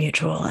consider more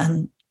mutual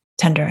and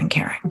tender and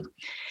caring.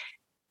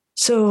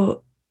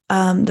 So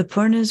the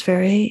porn is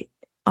very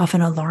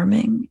often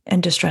alarming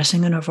and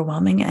distressing and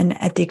overwhelming, and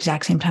at the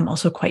exact same time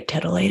also quite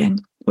titillating,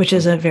 which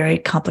is a very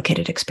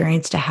complicated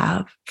experience to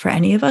have for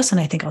any of us. And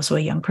I think also a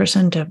young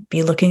person to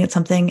be looking at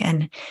something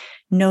and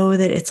know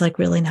that it's like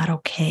really not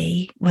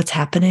okay what's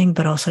happening,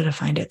 but also to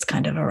find it's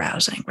kind of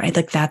arousing, right?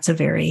 Like that's a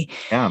very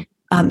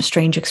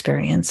strange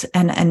experience.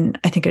 And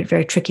I think a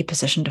very tricky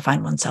position to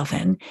find oneself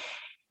in.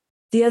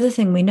 The other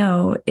thing we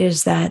know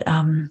is that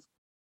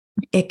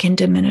it can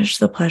diminish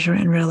the pleasure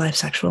in real life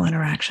sexual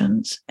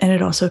interactions. And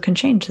it also can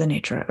change the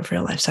nature of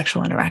real life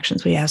sexual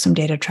interactions. We have some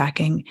data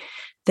tracking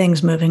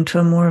things moving to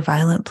a more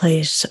violent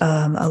place,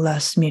 a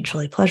less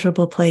mutually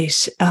pleasurable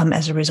place.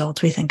 As a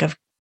result, we think of,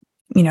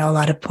 a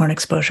lot of porn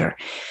exposure.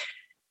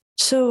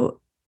 So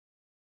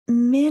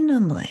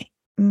minimally,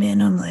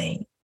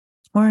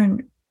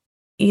 porn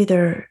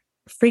either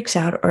freaks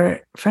out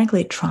or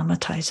frankly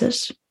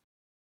traumatizes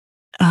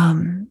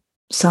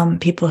some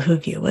people who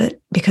view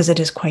it, because it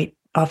is quite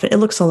often, it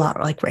looks a lot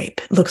like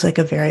rape. It looks like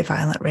a very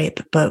violent rape,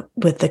 but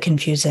with the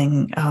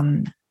confusing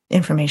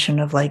information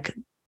of like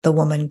the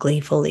woman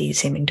gleefully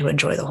seeming to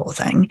enjoy the whole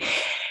thing.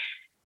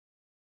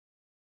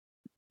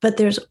 But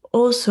there's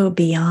also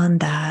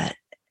beyond that,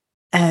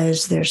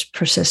 as there's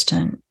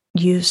persistent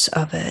use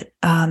of it,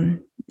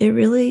 it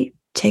really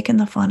taken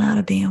the fun out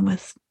of being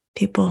with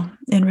people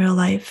in real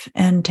life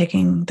and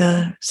taking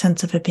the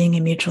sense of it being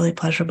a mutually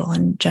pleasurable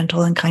and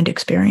gentle and kind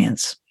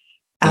experience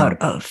out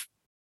of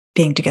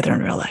being together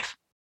in real life.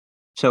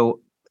 So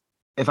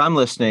if I'm a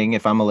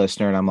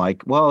listener and I'm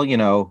like, well,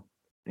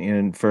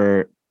 and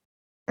for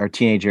our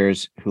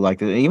teenagers who like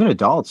this, even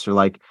adults are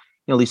like,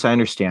 Lisa, I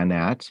understand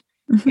that.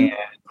 Mm-hmm. And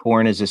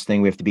porn is this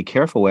thing we have to be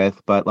careful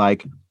with, but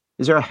like,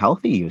 is there a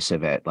healthy use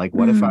of it? Like,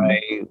 what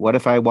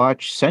if I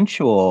watch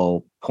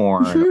sensual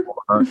porn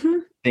or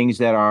things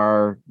that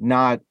are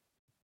not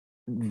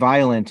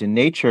violent in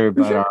nature,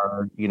 but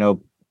are,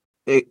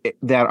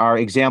 that are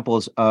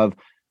examples of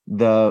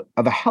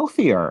a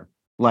healthier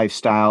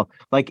lifestyle?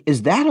 Like,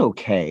 is that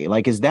okay?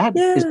 Like, is that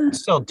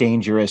still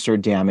dangerous or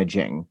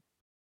damaging?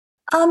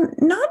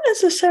 Not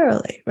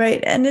necessarily,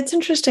 right? And it's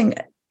interesting.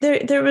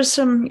 There was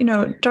some,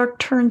 dark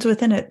turns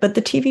within it, but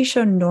the TV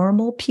show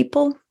Normal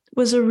People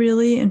was a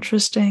really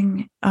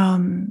interesting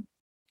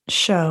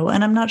show,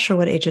 and I'm not sure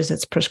what ages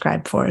it's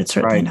prescribed for. It's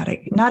certainly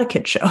not a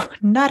kid show,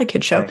 not a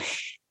kid show. Right.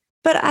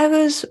 But I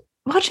was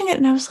watching it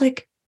and I was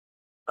like,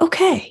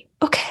 okay,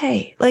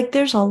 like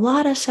there's a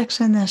lot of sex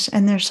in this,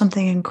 and there's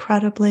something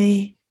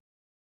incredibly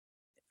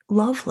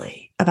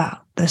lovely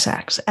about the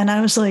sex. And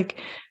I was like,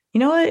 you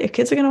know what? If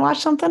kids are going to watch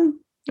something,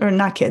 or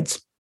not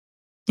kids,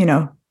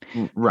 right?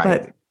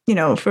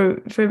 But for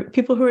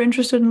people who are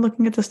interested in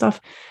looking at the stuff,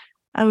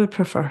 I would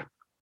prefer.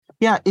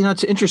 Yeah,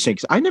 it's interesting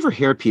because I never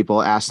hear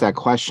people ask that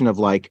question of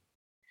like,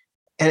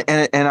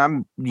 and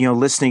I'm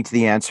listening to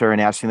the answer and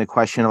asking the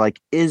question of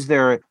like, is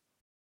there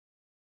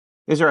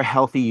a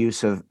healthy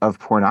use of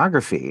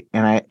pornography?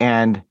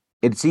 And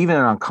it's even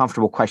an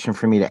uncomfortable question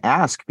for me to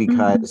ask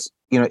because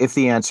if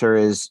the answer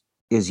is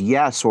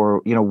yes,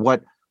 or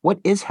what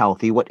is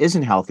healthy, what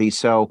isn't healthy.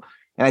 So,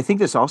 and I think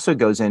this also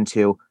goes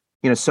into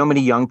so many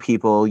young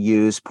people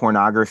use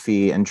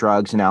pornography and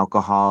drugs and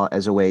alcohol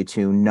as a way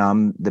to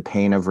numb the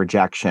pain of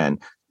rejection.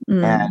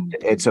 And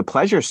it's a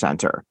pleasure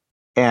center.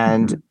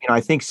 And,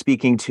 I think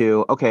speaking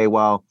to, okay,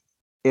 well,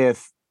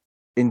 if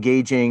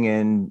engaging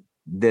in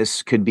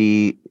this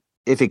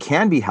if it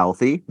can be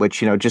healthy,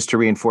 which, just to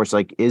reinforce,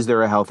 like, is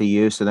there a healthy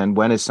use? And then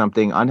when is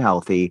something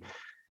unhealthy?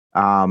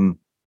 I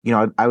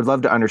would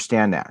love to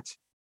understand that.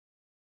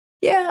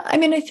 Yeah. I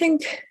mean, I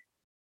think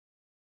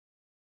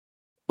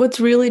what's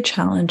really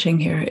challenging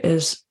here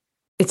is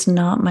it's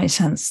not my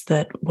sense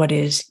that what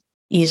is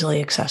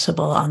easily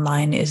accessible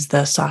online is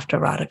the soft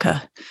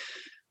erotica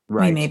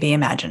we may be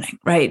imagining,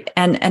 right?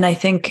 And I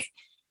think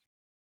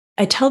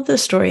I tell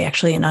this story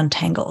actually in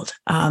Untangled,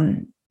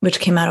 which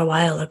came out a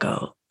while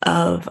ago.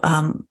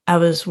 I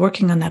was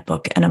working on that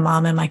book, and a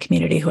mom in my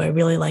community who I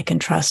really like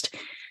and trust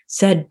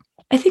said,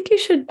 I think you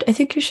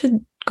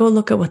should go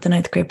look at what the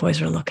ninth grade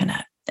boys are looking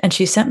at. And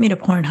she sent me to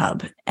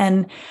Pornhub,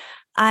 and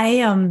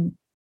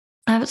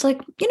I was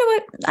like, you know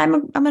what?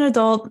 I'm an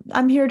adult.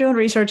 I'm here doing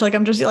research. Like,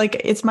 I'm just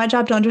like, it's my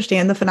job to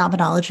understand the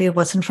phenomenology of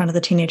what's in front of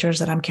the teenagers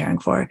that I'm caring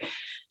for.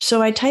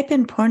 So I type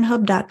in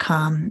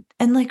pornhub.com,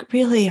 and like,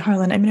 really,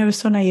 Harlan, I mean, I was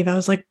so naive. I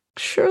was like,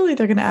 surely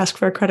they're going to ask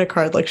for a credit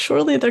card. Like,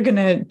 surely they're going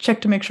to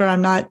check to make sure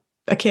I'm not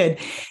a kid.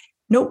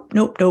 Nope.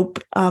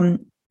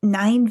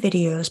 9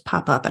 videos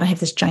pop up, and I have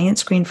this giant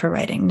screen for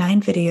writing.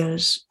 9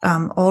 videos,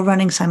 all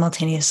running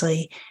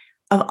simultaneously,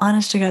 of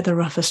honest to God, the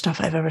roughest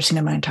stuff I've ever seen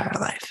in my entire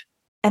life.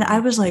 And I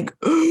was like,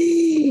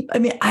 I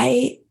mean,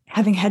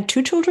 having had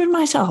 2 children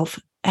myself,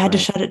 I had to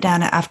shut it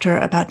down after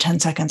about 10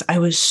 seconds. I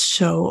was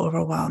so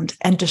overwhelmed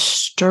and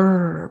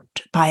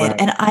disturbed by it.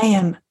 And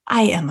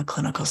I am a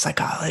clinical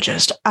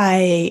psychologist.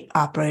 I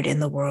operate in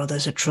the world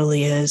as it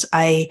truly is.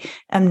 I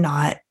am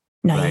not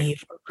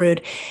naive or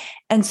prude.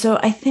 And so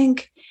I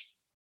think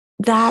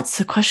that's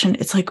the question.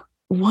 It's like,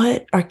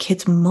 what are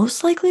kids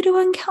most likely to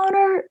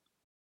encounter?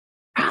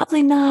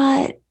 Probably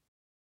not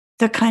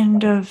the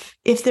kind of,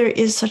 if there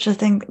is such a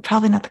thing,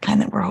 probably not the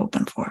kind that we're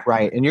hoping for.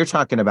 Right. And you're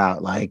talking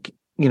about like,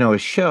 a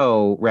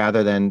show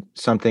rather than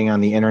something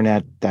on the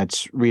internet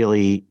that's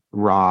really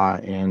raw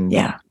and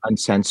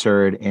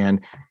uncensored.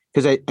 And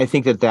because I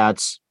think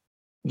that's,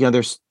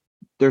 there's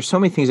so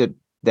many things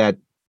that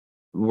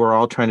we're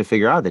all trying to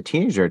figure out, the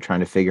teenagers are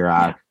trying to figure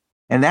out. Yeah.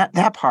 And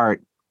that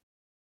part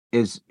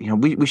is,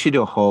 we should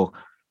do a whole,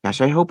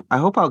 gosh, I hope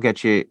I'll get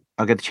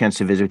the chance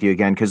to visit with you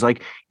again. Cause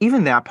like,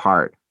 even that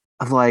part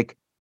of like,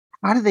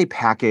 how do they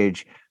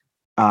package,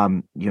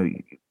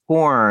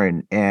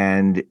 porn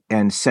and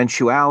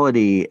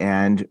sensuality,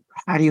 and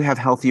how do you have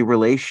healthy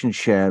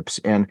relationships?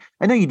 And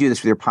I know you do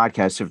this with your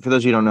podcast. So for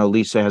those of you who don't know,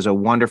 Lisa has a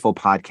wonderful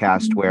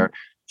podcast where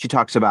she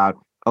talks about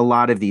a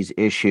lot of these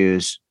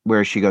issues,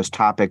 where she goes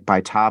topic by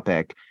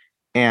topic.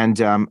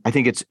 And I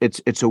think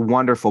it's a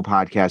wonderful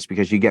podcast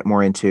because you get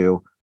more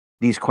into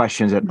these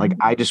questions that like,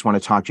 I just want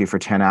to talk to you for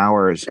 10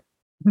 hours.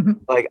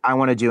 Like, I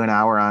want to do an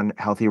hour on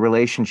healthy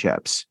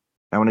relationships.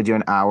 I want to do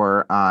an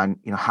hour on,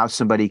 how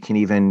somebody can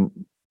even,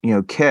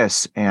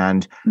 kiss.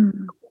 And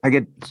Mm. I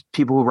get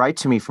people who write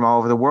to me from all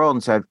over the world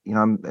and said,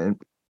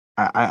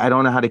 I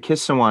don't know how to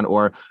kiss someone,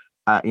 or,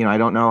 I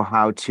don't know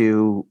how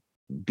to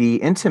be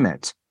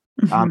intimate,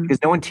 Mhm. because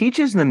no one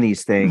teaches them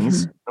these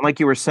things. Mhm. And like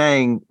you were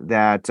saying,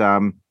 that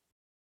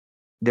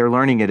they're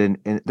learning it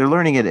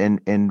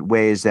in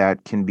ways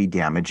that can be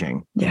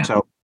damaging. Yeah.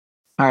 So,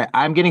 all right,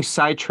 I'm getting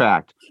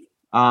sidetracked.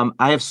 I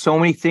have so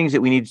many things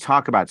that we need to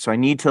talk about. So I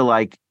need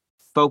to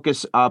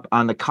focus up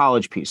on the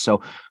college piece.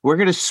 So we're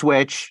going to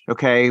switch.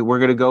 Okay. We're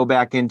going to go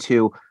back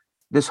into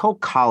this whole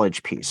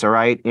college piece. All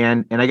right.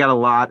 And I got a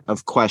lot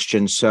of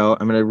questions. So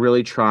I'm going to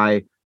really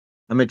try.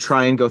 I'm going to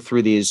try and go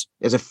through these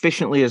as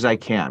efficiently as I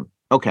can.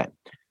 Okay.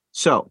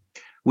 So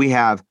we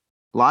have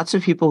lots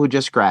of people who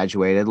just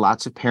graduated,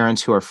 lots of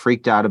parents who are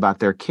freaked out about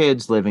their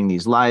kids living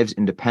these lives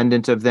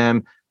independent of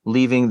them,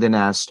 leaving the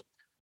nest.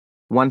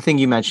 One thing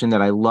you mentioned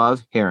that I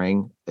love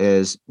hearing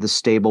is the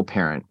stable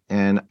parent.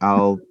 And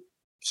I'll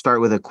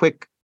start with a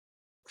quick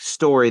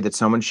story that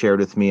someone shared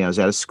with me. I was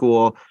at a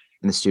school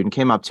and the student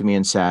came up to me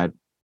and said,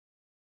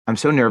 I'm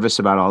so nervous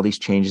about all these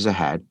changes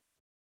ahead.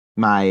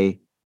 My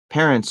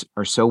parents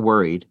are so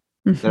worried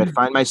that I Mhm.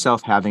 find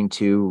myself having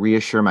to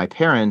reassure my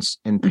parents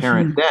and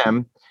parent Mhm.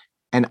 them,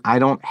 and I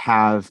don't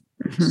have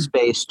Mhm.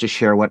 space to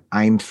share what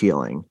I'm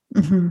feeling.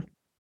 Mhm.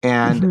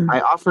 And Mhm.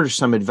 I offer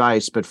some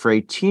advice, but for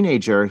a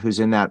teenager who's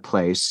in that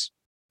place,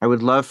 I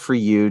would love for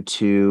you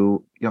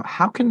to,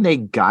 how can they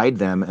guide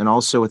them, and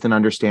also with an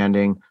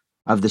understanding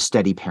of the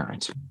steady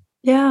parent?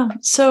 Yeah.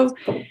 So,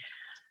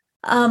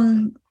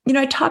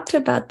 I talked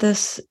about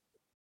this.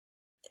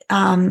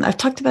 I've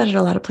talked about it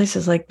a lot of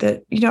places, like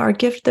that, our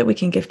gift that we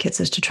can give kids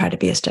is to try to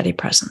be a steady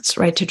presence,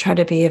 right? To try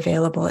to be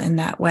available in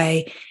that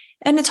way.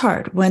 And it's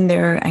hard when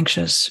they're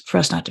anxious for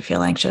us not to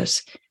feel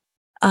anxious.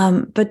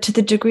 But to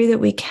the degree that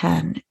we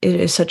can, it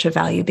is such a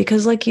value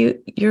because, like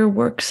your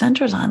work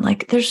centers on,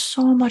 there's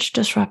so much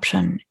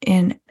disruption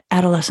in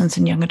adolescence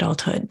and young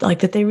adulthood, like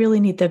that they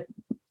really need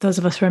those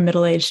of us who are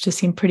middle aged to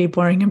seem pretty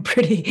boring and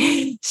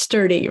pretty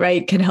sturdy,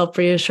 right? Can help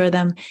reassure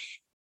them.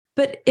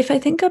 But if I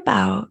think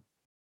about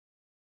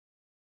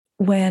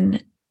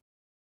when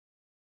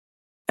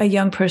a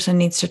young person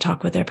needs to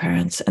talk with their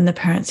parents and the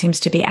parent seems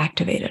to be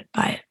activated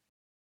by it,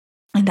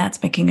 and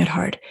that's making it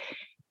hard,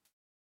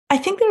 I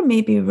think there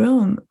may be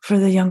room for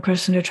the young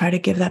person to try to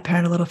give that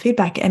parent a little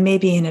feedback, and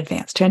maybe in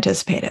advance to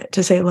anticipate it,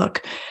 to say,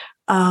 look,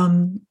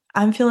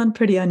 I'm feeling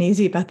pretty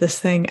uneasy about this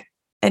thing.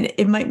 And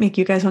it might make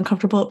you guys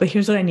uncomfortable, but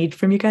here's what I need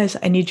from you guys.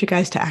 I need you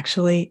guys to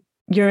actually,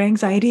 your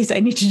anxieties, I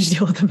need you to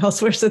deal with them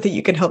elsewhere so that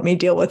you can help me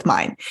deal with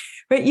mine.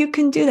 Right? You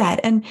can do that.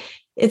 And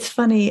it's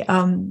funny.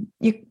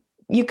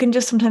 You can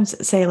just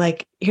sometimes say,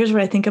 like, here's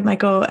where I think it might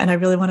go, and I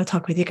really want to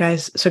talk with you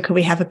guys. So could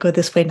we have it go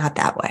this way, not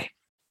that way?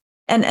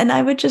 And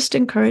I would just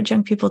encourage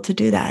young people to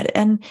do that.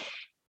 And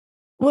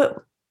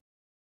what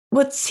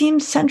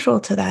seems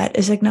central to that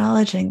is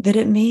acknowledging that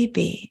it may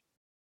be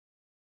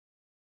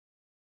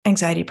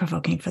anxiety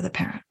provoking for the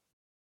parent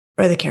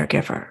or the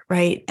caregiver,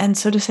 right? And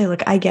so to say,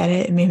 look, I get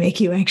it. It may make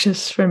you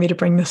anxious for me to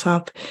bring this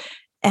up,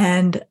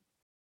 and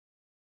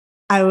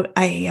I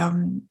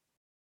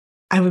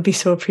would be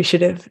so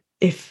appreciative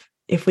if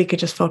we could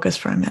just focus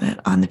for a minute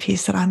on the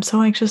piece that I'm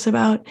so anxious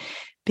about,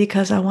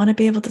 because I want to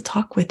be able to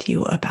talk with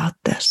you about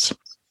this.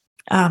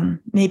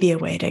 Maybe a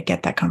way to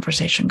get that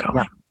conversation going.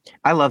 Yeah,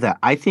 I love that.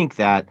 I think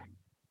that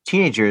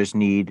teenagers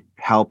need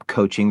help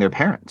coaching their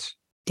parents.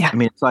 Yeah. I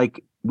mean, it's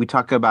like we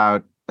talk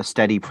about a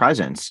steady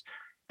presence,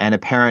 and a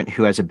parent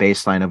who has a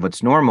baseline of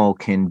what's normal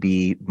can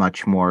be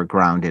much more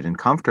grounded and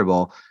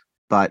comfortable.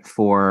 But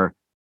for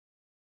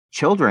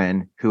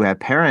children who have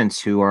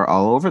parents who are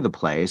all over the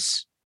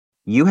place,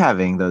 you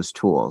having those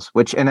tools,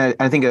 which, and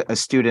I think a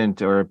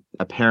student or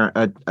a parent,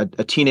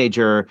 a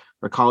teenager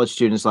or college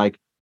student is like,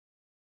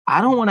 I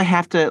don't want to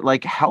have to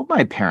help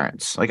my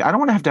parents. I don't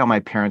want to have to help my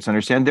parents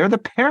understand. They're the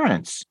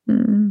parents.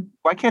 Mm.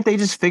 Why can't they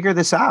just figure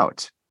this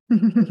out?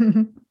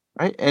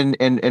 Right.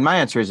 And my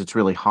answer is it's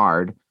really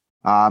hard.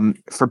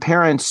 For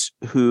parents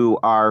who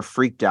are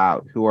freaked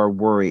out, who are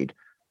worried,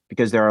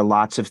 because there are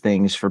lots of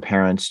things for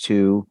parents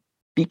to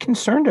be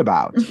concerned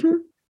about.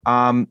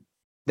 Mm-hmm.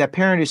 That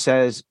parent who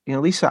says,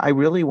 Lisa, I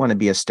really want to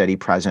be a steady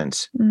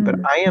presence, but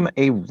Mm. I am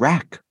a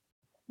wreck.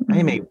 I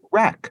am a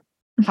wreck.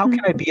 How can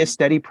I be a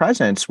steady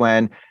presence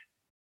when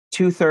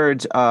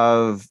 2/3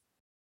 of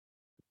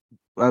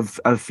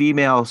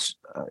female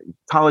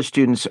college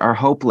students are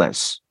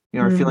hopeless,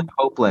 are feeling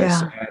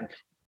hopeless, Yeah. and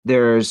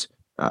there's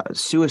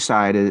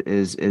suicide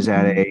is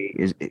at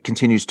it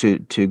continues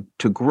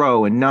to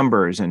grow in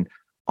numbers and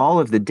all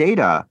of the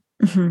data.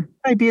 Mm-hmm. Can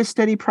I be a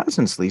steady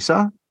presence,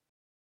 Lisa?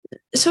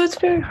 So it's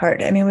very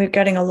hard. I mean, we're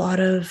getting a lot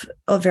of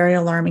very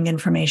alarming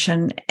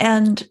information,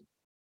 and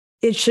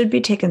it should be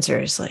taken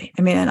seriously.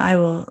 I mean, and I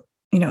will,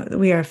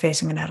 we are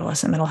facing an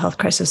adolescent mental health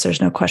crisis.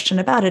 There's no question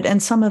about it.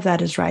 And some of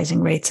that is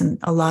rising rates. And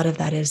a lot of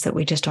that is that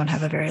we just don't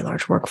have a very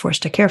large workforce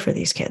to care for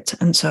these kids.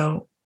 And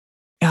so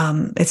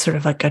It's sort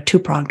of like a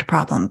two-pronged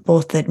problem,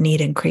 both that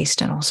need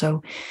increased and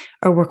also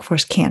our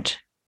workforce can't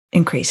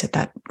increase at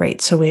that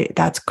rate. So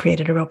that's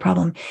created a real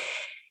problem.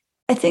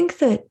 I think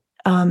that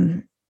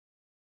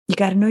you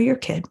got to know your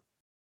kid.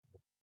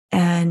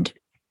 And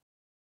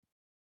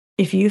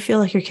if you feel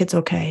like your kid's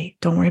okay,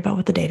 don't worry about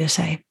what the data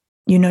say.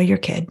 You know your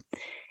kid.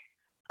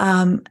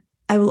 I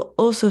will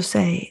also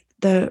say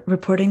the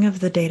reporting of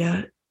the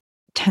data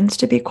tends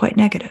to be quite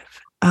negative,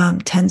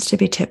 tends to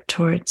be tipped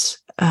towards,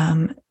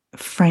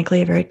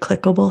 frankly, a very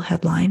clickable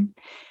headline.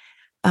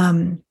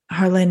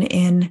 Harlan,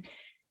 in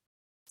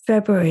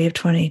February of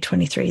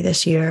 2023,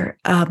 this year,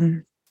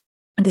 the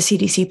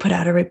CDC put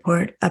out a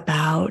report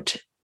about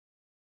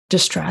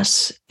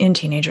distress in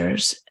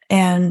teenagers,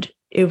 and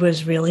it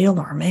was really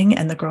alarming.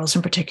 And the girls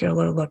in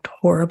particular looked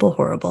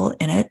horrible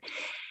in it.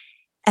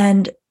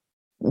 And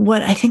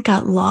what I think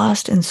got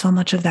lost in so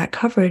much of that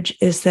coverage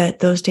is that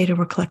those data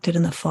were collected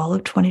in the fall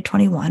of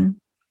 2021.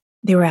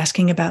 They were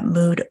asking about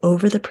mood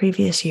over the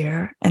previous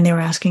year, and they were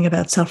asking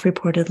about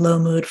self-reported low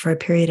mood for a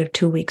period of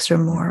 2 weeks or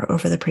more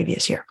over the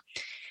previous year.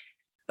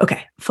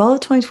 Okay, fall of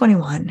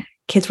 2021,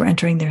 kids were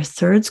entering their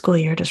third school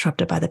year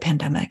disrupted by the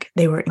pandemic.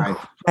 They were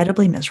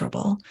incredibly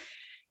miserable.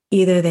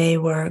 Either they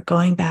were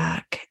going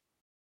back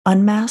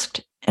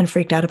unmasked and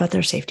freaked out about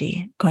their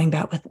safety, going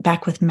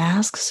back with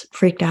masks,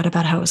 freaked out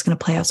about how it was going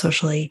to play out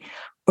socially,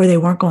 or they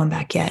weren't going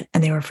back yet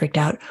and they were freaked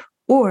out,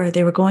 or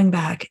they were going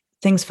back,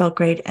 things felt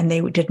great and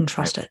they didn't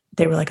trust it.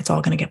 They were like, it's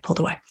all going to get pulled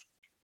away.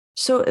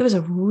 So it was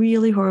a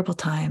really horrible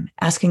time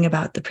asking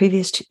about the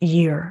previous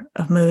year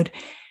of mood.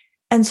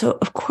 And so,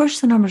 of course,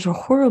 the numbers were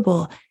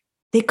horrible.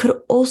 They could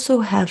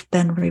also have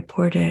been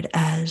reported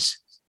as,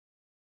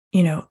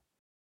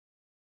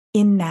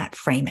 in that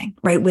framing,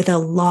 right? With a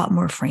lot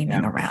more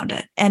framing around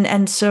it.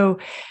 And so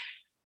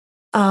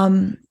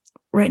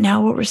right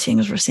now what we're seeing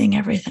is we're seeing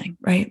everything,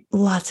 right?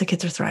 Lots of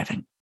kids are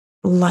thriving.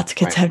 Lots of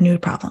kids have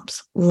mood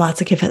problems.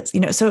 Lots of kids,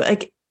 so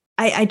like,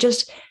 I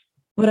just,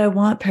 what I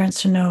want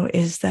parents to know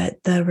is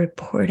that the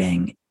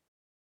reporting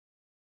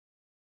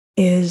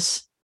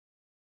is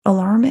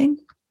alarming.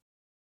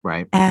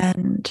 Right.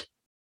 And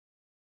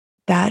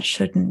that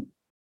shouldn't,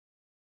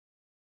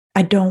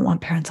 I don't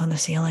want parents on the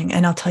ceiling.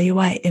 And I'll tell you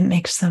why. It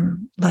makes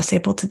them less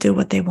able to do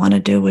what they want to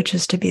do, which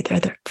is to be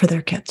there for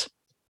their kids.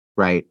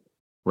 Right.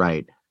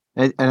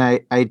 And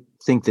I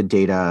think the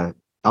data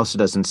also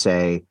doesn't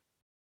say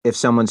if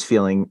someone's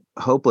feeling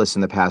hopeless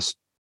in the past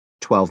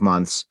 12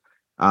 months,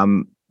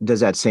 does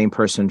that same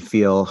person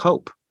feel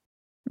hope?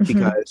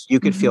 Because you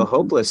could feel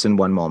hopeless in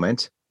one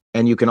moment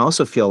and you can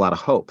also feel a lot of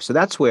hope. So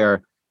that's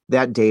where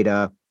that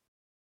data,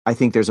 I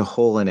think there's a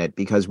hole in it,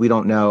 because we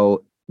don't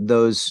know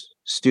those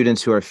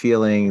students who are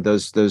feeling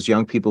those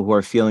young people who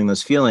are feeling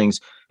those feelings.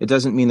 It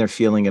doesn't mean they're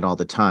feeling it all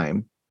the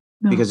time,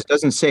 because it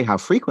doesn't say how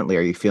frequently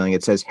are you feeling.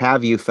 It says,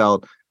 have you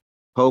felt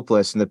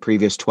hopeless in the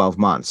previous 12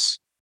 months?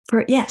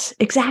 Yes,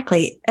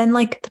 exactly. And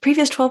like the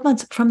previous 12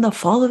 months, from the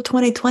fall of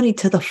 2020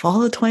 to the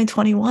fall of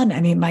 2021,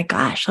 I mean, my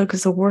gosh, like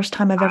it's the worst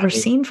time I've ever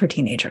seen for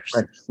teenagers.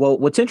 Right. Well,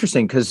 what's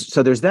interesting,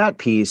 so there's that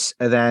piece,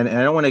 and I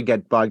don't want to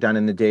get bogged down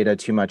in the data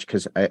too much,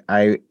 because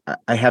I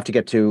have to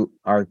get to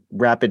our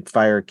rapid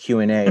fire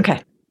Q&A.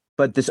 Okay.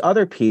 But this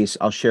other piece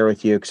I'll share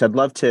with you, because I'd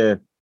love to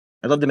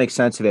make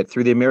sense of it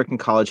through the American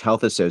College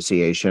Health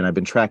Association. I've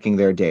been tracking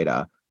their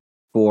data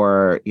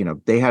for,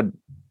 they had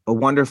a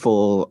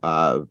wonderful,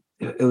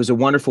 it was a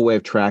wonderful way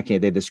of tracking it.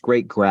 They had this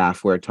great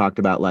graph where it talked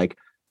about like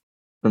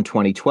from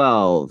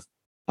 2012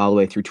 all the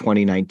way through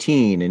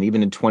 2019. And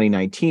even in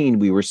 2019,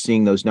 we were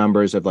seeing those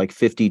numbers of like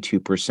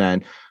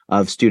 52%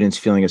 of students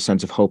feeling a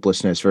sense of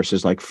hopelessness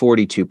versus like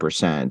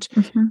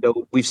 42%.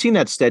 So we've seen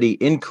that steady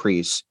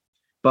increase.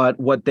 But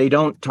what they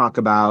don't talk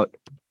about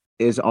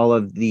is all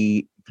of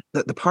the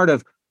part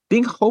of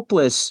being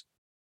hopeless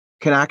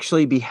can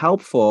actually be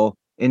helpful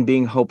in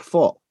being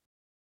hopeful.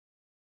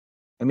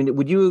 I mean,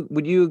 would you,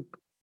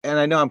 and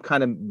I know I'm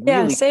kind of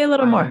really say a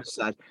little more.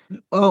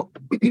 Well,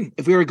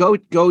 if we were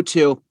go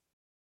to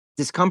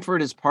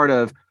discomfort as part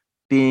of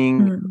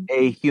being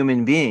a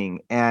human being,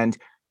 and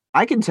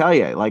I can tell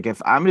you, like,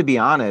 if I'm going to be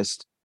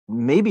honest,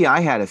 maybe I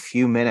had a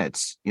few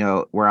minutes,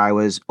 where I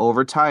was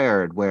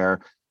overtired,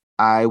 where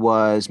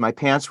my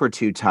pants were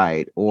too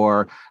tight,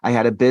 or I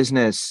had a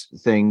business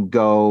thing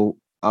go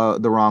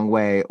the wrong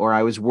way, or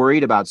I was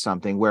worried about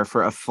something, where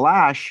for a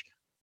flash,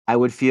 I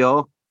would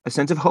feel a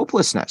sense of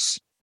hopelessness,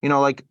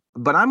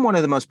 but I'm one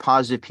of the most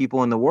positive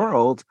people in the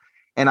world,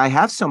 and I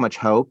have so much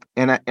hope.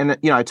 And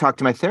I talked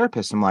to my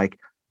therapist. I'm like,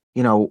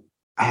 I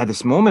had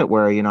this moment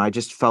where, I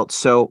just felt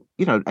so,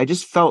 I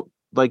just felt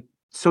like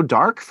so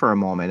dark for a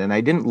moment, and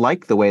I didn't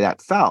like the way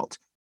that felt.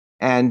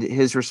 And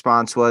his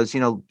response was,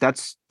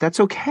 that's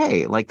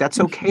okay. Like, that's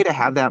okay to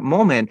have that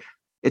moment.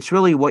 It's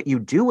really what you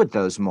do with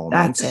those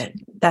moments.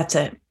 That's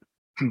it.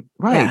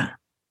 Right. Yeah.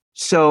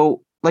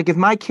 So like, if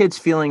my kid's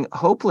feeling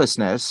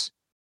hopelessness,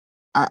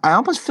 I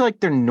almost feel like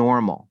they're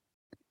normal.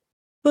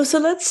 Well,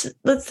 so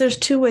there's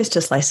two ways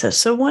to slice this.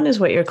 So one is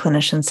what your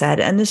clinician said,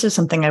 and this is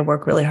something I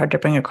work really hard to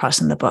bring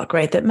across in the book,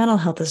 right? That mental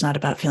health is not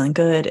about feeling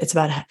good. It's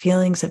about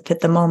feelings that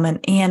fit the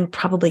moment, and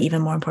probably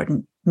even more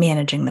important,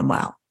 managing them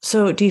well.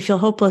 So do you feel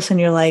hopeless and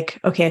you're like,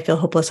 okay, I feel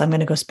hopeless. I'm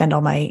going to go spend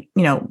all my,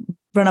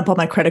 run up all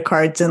my credit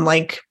cards and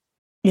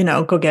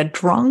go get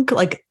drunk?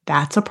 Like,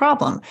 that's a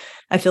problem.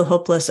 I feel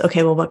hopeless.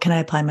 Okay, well, what can I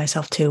apply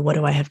myself to? What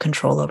do I have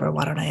control over?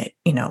 Why don't I,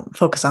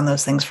 focus on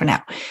those things for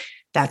now?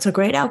 That's a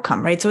great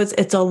outcome, right? So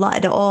it's a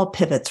lot, it all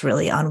pivots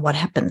really on what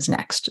happens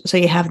next. So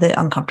you have the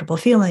uncomfortable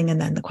feeling.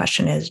 And then the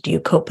question is, do you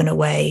cope in a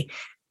way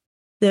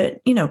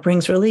that,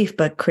 brings relief,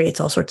 but creates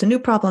all sorts of new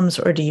problems?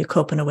 Or do you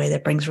cope in a way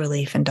that brings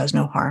relief and does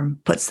no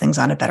harm, puts things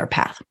on a better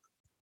path?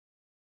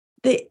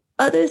 The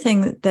other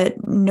thing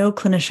that no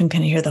clinician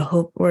can hear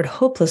the word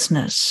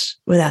hopelessness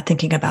without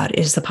thinking about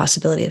is the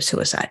possibility of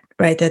suicide,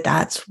 right?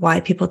 That's why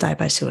people die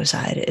by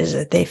suicide, is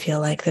that they feel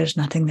like there's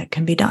nothing that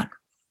can be done.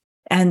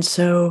 And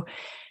so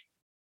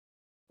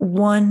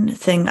one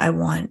thing I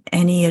want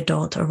any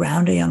adult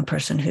around a young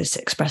person who's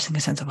expressing a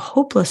sense of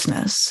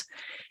hopelessness,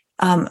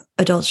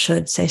 adults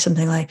should say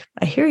something like,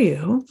 I hear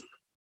you.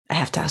 I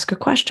have to ask a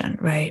question,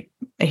 right?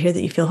 I hear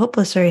that you feel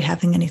hopeless. Are you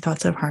having any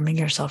thoughts of harming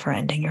yourself or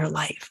ending your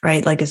life,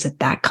 right? Like, is it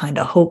that kind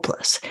of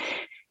hopeless?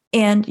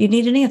 And you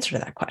need an answer to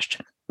that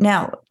question.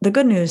 Now, the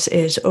good news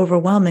is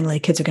overwhelmingly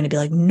kids are going to be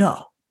like,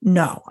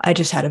 no, I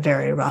just had a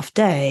very rough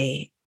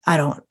day.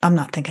 I'm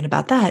not thinking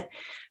about that.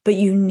 But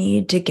you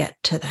need to get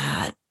to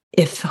that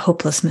if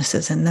hopelessness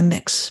is in the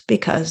mix,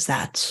 because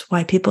that's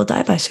why people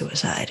die by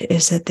suicide,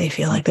 is that they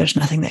feel like there's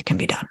nothing that can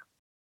be done.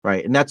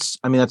 Right. And that's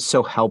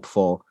so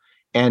helpful.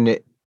 And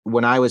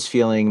when I was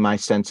feeling my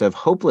sense of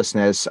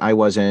hopelessness, I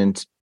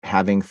wasn't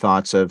having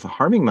thoughts of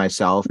harming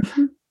myself.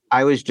 Mm-hmm.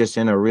 I was just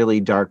in a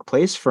really dark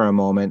place for a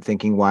moment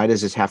thinking, why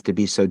does this have to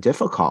be so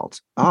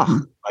difficult?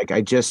 And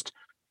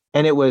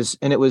it was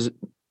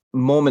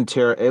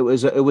momentary. It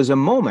was a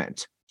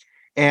moment.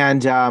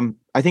 And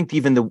I think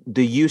even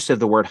the use of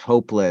the word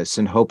hopeless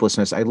and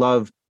hopelessness, I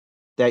love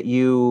that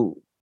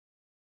you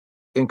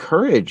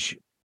encourage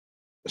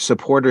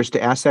supporters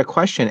to ask that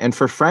question and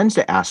for friends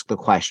to ask the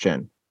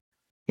question.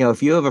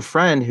 If you have a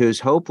friend who's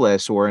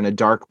hopeless or in a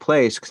dark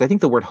place, because I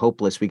think the word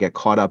hopeless, we get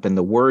caught up in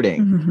the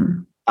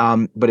wording.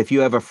 Mm-hmm. But if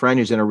you have a friend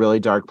who's in a really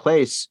dark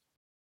place,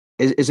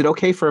 is it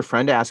okay for a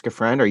friend to ask a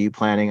friend? Are you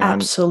planning on?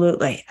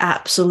 Absolutely.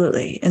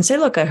 And say,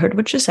 look, I heard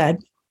what you said.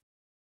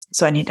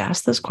 So I need to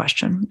ask this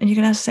question. And you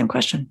can ask the same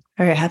question.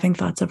 Are you having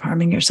thoughts of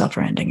harming yourself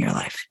or ending your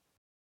life?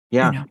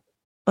 Yeah.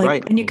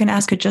 Right. And you can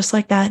ask it just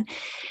like that.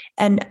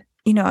 And,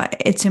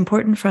 it's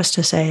important for us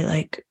to say,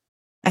 like,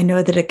 I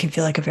know that it can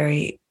feel like a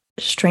very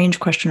strange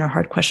question or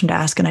hard question to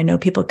ask. And I know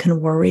people can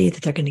worry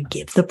that they're going to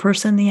give the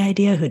person the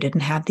idea who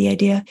didn't have the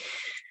idea.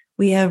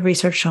 We have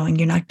research showing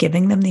you're not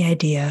giving them the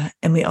idea.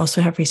 And we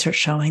also have research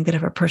showing that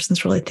if a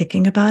person's really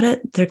thinking about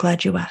it, they're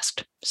glad you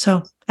asked.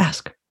 So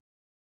ask.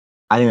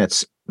 I think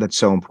that's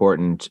so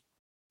important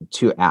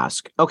to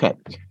ask. Okay.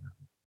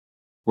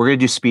 We're going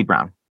to do speed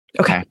round.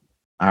 Okay.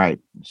 All right.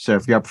 So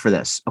if you're up for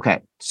this.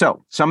 Okay.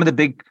 So some of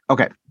the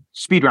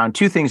speed round,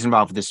 two things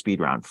involved with this speed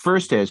round.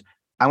 First is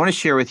I want to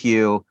share with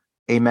you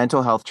a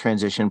mental health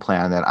transition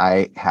plan that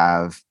I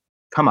have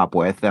come up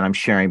with that I'm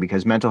sharing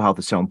because mental health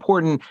is so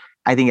important.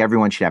 I think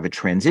everyone should have a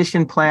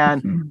transition plan.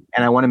 Mm-hmm.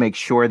 And I want to make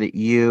sure that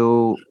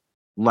you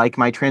like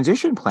my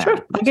transition plan. Sure.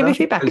 I'll give you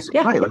feedback.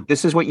 Yeah. Right. Like,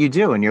 this is what you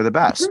do and you're the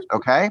best. Mm-hmm.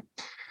 Okay.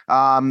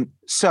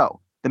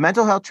 So the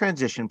mental health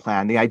transition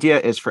plan, the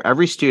idea is for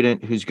every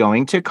student who's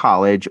going to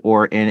college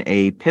or in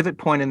a pivot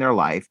point in their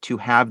life to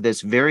have this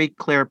very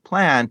clear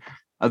plan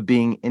of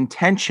being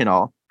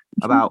intentional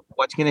about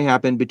what's going to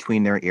happen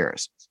between their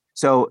ears.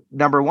 So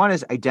number one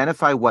is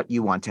identify what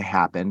you want to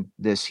happen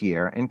this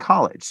year in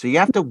college. So you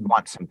have to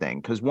want something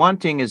because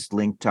wanting is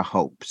linked to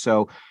hope.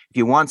 So if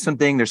you want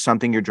something, there's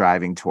something you're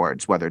driving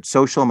towards, whether it's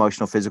social,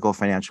 emotional, physical,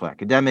 financial,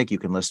 academic. You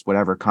can list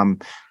whatever come,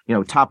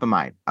 top of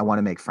mind. I want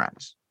to make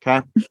friends.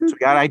 Okay. So you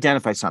got to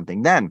identify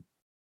something. Then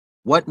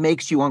what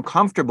makes you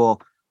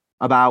uncomfortable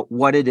about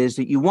what it is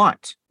that you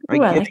want,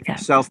 right? Ooh, Give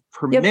yourself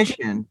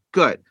permission. Yep.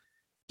 Good.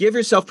 Give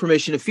yourself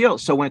permission to feel.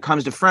 So when it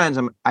comes to friends,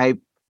 I've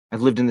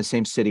lived in the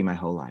same city my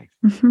whole life.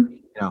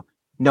 Mm-hmm.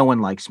 No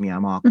one likes me.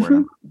 I'm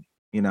awkward.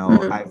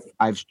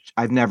 Mm-hmm.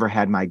 I've never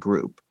had my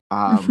group.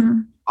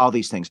 All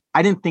these things.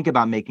 I didn't think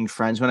about making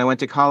friends when I went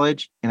to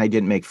college, and I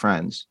didn't make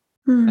friends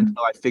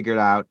until I figured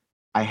out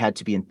I had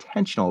to be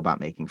intentional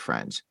about making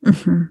friends,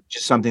 which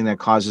is something that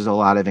causes a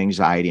lot of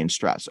anxiety and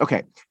stress.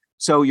 Okay.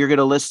 So you're going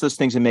to list those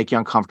things and make you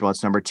uncomfortable.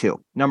 That's number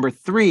 2. Number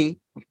 3,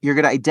 you're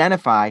going to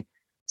identify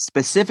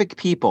specific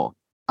people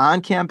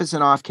on campus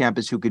and off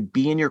campus who could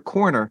be in your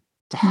corner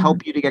to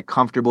help you to get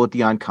comfortable with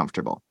the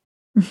uncomfortable.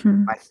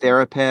 My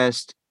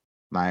therapist,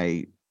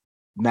 my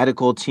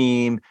medical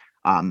team,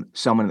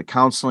 someone in the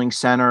counseling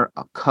center,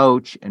 a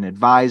coach, an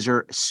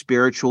advisor, a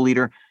spiritual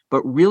leader,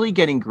 but really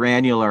getting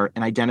granular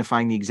and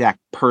identifying the exact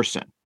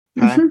person.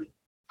 Okay.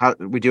 How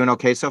we doing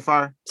okay so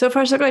far? So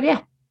far, so good.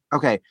 Yeah.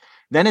 Okay.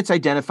 Then it's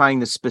identifying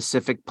the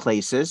specific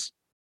places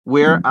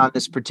where on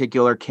this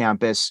particular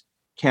campus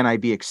can I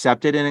be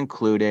accepted and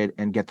included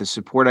and get the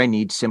support I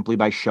need simply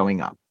by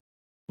showing up.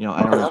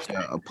 I don't have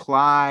to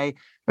apply.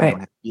 Right. I don't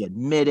have to be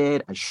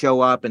admitted. I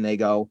show up and they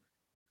go,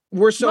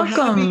 we're so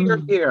happy you're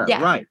Welcome. here.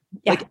 Yeah. Right.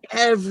 Yeah. Like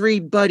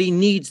everybody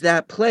needs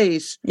that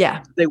place.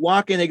 Yeah. They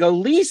walk in, they go,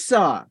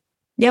 Lisa.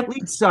 Yep.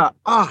 Lisa.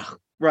 Ah,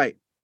 right.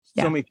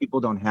 So Yeah. many people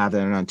don't have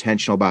that and are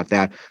intentional about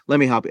that. Let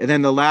me help you. And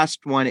then the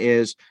last one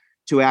is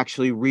to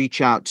actually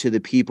reach out to the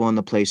people and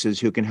the places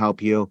who can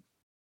help you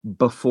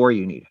before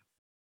you need it.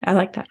 I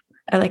like that.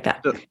 I like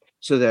that.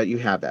 So that you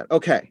have that.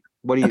 Okay.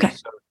 What do you, Okay.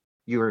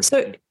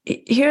 So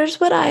here's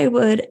what I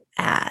would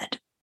add.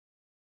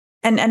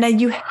 And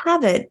you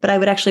have it, but I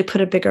would actually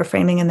put a bigger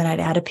framing and then I'd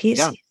add a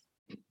piece,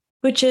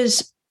 which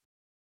is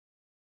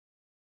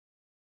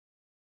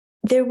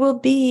there will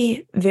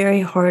be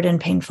very hard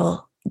and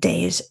painful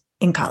days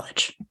in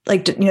college.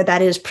 Like,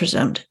 that is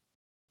presumed.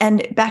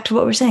 And back to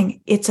what we're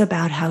saying, it's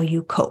about how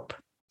you cope.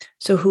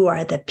 So who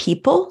are the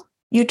people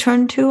you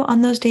turn to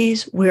on those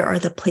days? Where are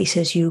the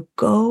places you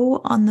go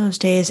on those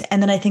days?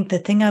 And then I think the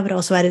thing I would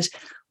also add is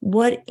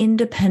what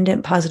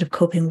independent positive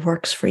coping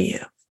works for you?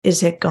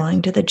 Is it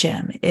going to the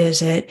gym?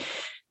 Is it,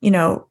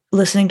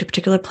 listening to a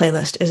particular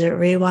playlist? Is it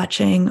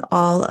rewatching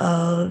all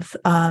of,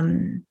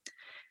 Diary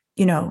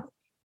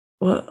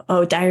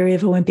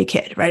of a Wimpy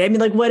Kid, right? I mean,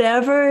 like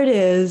whatever it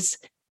is,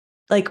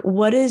 like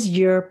what is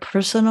your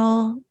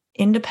personal,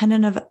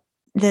 independent of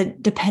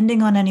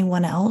depending on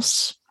anyone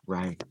else,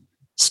 right,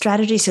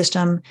 strategy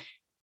system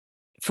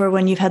for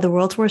when you've had the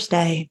world's worst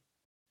day?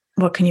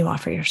 What can you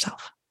offer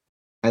yourself?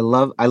 I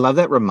love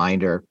that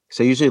reminder.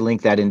 So I usually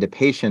link that into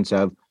patience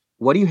of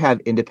what do you have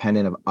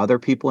independent of other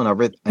people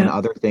and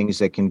other things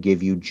that can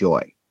give you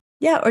joy?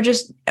 Yeah.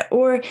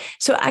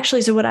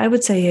 So what I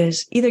would say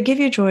is either give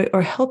you joy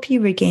or help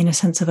you regain a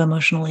sense of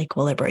emotional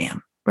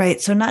equilibrium,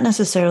 right? So not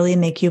necessarily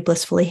make you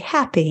blissfully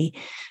happy,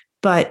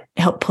 but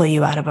help pull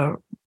you out of a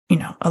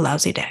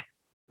lousy day.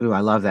 Ooh, I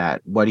love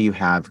that. What do you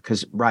have?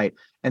 Because, right.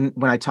 And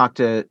when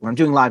I'm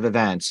doing live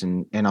events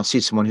and I'll see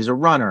someone who's a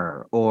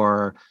runner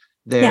or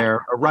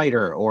they're a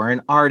writer or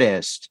an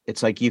artist,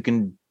 it's like you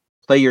can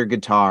play your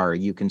guitar,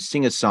 you can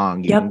sing a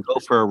song, you can go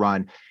for a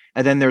run.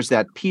 And then there's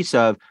that piece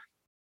of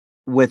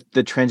with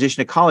the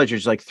transition to college,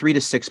 there's like 3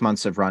 to 6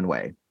 months of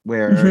runway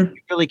where you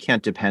really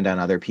can't depend on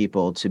other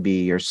people to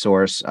be your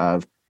source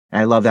of, and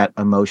I love that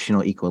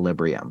emotional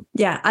equilibrium.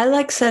 Yeah. I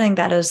like setting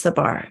that as the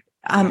bar.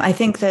 I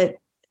think that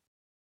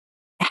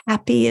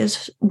happy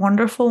is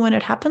wonderful when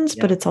it happens,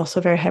 but it's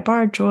also very high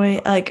bar, joy,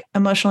 like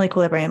emotional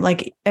equilibrium.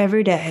 Like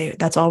every day,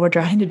 that's all we're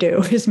trying to do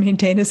is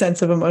maintain a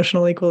sense of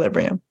emotional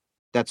equilibrium.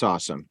 That's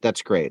awesome.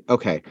 That's great.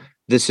 Okay.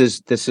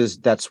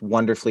 That's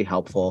wonderfully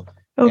helpful.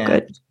 Oh, and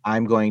good.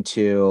 I'm going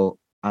to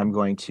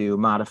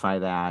modify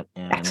that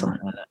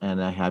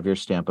and I have your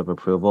stamp of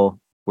approval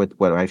with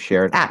what I've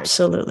shared.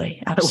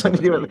 Absolutely.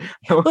 Absolutely.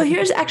 Well,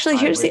 here's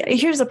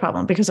the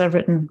problem because I've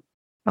written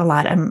a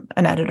lot. I'm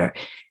an editor.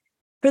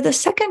 For the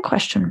second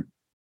question,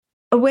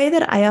 a way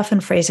that I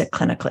often phrase it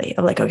clinically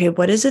of like, okay,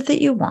 what is it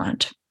that you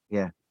want?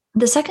 Yeah.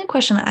 The second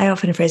question I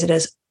often phrase it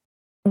as,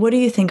 what do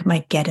you think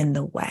might get in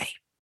the way?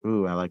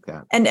 Ooh, I like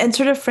that. And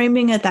sort of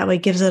framing it that way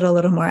gives it a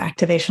little more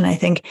activation, I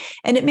think.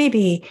 And it may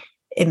be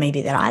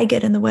that I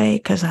get in the way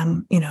because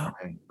I'm,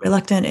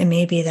 reluctant. It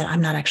may be that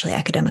I'm not actually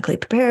academically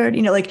prepared,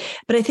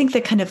 but I think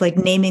that kind of like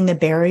naming the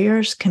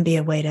barriers can be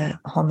a way to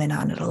home in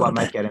on it a little bit. What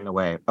might get in the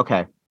way?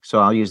 Okay.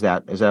 So I'll use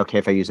that. Is that okay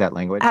if I use that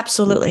language?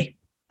 Absolutely.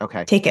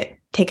 Okay. Take it.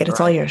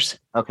 It's all yours.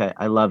 Okay.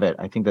 I love it.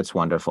 I think that's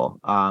wonderful.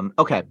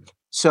 Okay.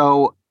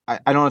 So I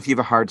don't know if you have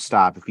a hard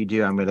stop. If you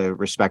do, I'm going to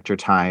respect your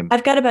time.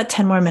 I've got about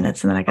 10 more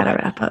minutes and then I got to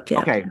wrap up.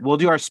 Yeah. Okay. We'll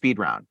do our speed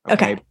round.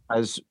 Okay.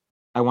 Because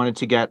I wanted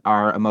to get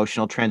our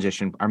emotional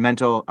transition, our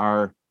mental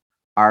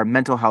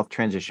health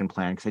transition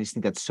plan, because I just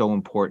think that's so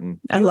important.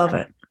 I love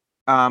it.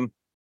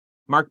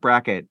 Mark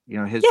Brackett,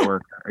 his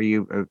work. Are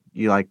you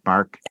like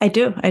Mark? I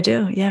do.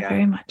 Yeah,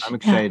 very much. I'm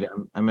excited.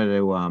 Yeah. I'm going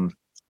to,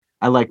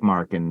 I like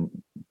Mark. And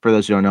for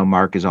those who don't know,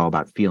 Mark is all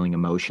about feeling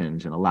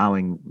emotions and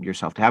allowing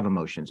yourself to have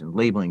emotions and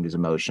labeling these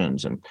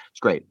emotions. And it's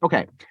great.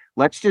 Okay.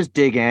 Let's just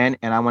dig in.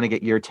 And I want to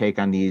get your take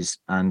on these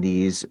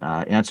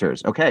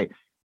answers. Okay.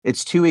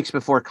 It's 2 weeks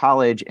before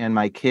college and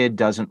my kid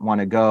doesn't want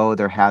to go.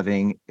 They're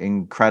having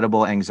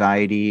incredible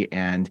anxiety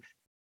and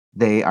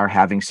they are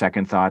having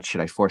second thoughts.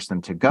 Should I force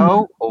them to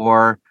go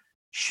or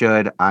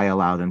should I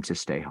allow them to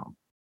stay home?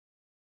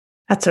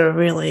 That's a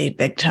really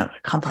big,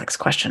 complex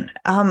question.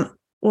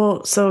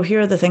 Well, so here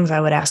are the things I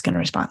would ask in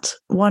response.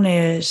 One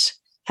is,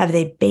 have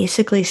they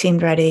basically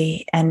seemed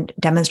ready and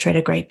demonstrate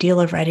a great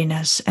deal of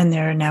readiness and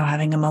they're now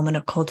having a moment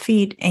of cold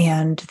feet?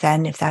 And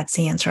then if that's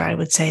the answer, I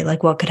would say,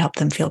 like, what could help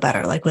them feel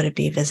better? Like, would it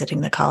be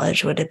visiting the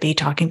college? Would it be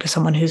talking to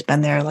someone who's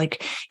been there?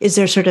 Like, is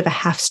there sort of a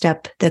half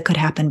step that could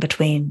happen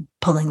between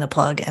pulling the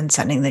plug and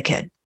sending the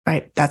kid?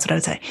 Right? That's what I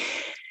would say.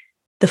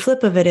 The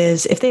flip of it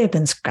is if they have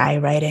been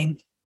skywriting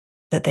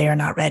that they are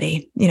not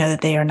ready,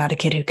 that they are not a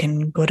kid who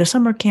can go to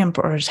summer camp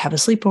or just have a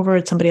sleepover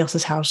at somebody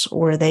else's house,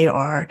 or they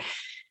are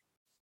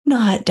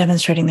not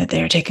demonstrating that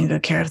they are taking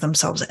good care of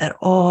themselves at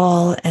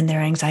all, and their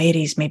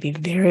anxieties may be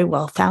very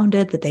well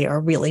founded, that they are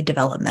really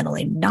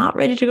developmentally not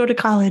ready to go to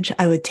college,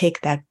 I would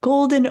take that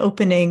golden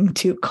opening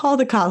to call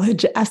the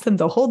college, ask them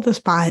to hold the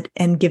spot,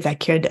 and give that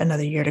kid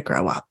another year to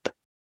grow up.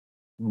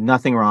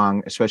 nothing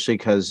wrong, especially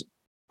because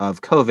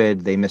of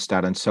COVID. They missed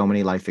out on so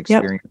many life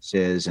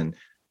experiences, and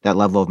that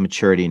level of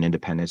maturity and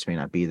independence may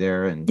not be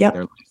there, and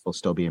their life will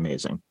still be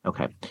amazing.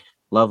 Okay.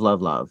 Love,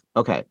 love, love.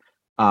 Okay.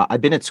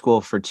 I've been at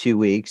school for 2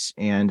 weeks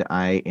and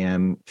I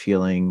am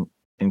feeling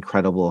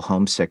incredible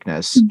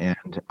homesickness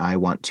and I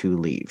want to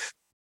leave.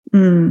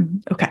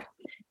 Okay.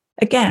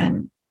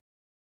 Again,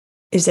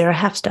 is there a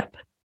half step?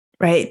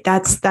 Right?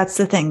 That's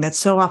the thing. That's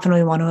so often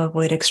we want to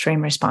avoid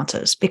extreme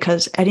responses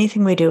because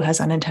anything we do has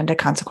unintended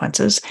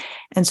consequences.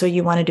 And so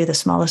you want to do the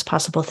smallest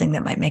possible thing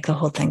that might make the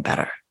whole thing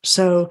better.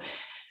 So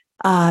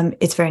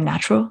it's very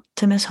natural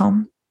to miss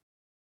home.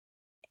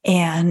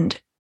 And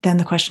then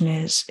the question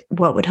is,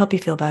 what would help you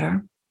feel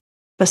better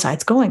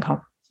besides going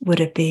home? Would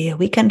it be a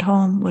weekend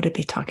home? Would it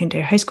be talking to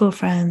your high school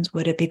friends?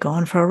 Would it be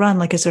going for a run?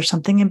 Like, is there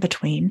something in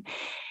between?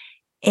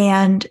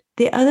 And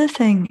the other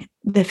thing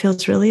that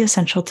feels really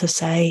essential to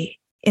say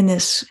in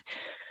this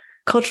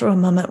cultural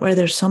moment where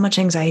there's so much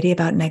anxiety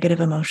about negative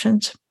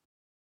emotions,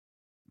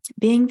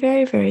 being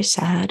very, very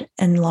sad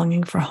and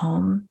longing for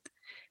home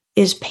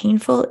is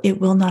painful.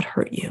 It will not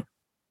hurt you.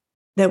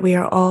 That we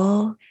are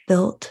all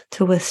built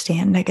to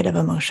withstand negative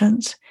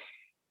emotions.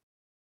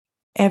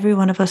 Every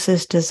one of us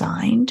is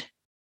designed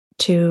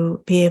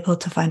to be able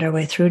to find our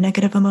way through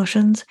negative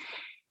emotions.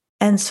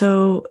 And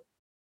so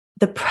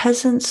the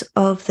presence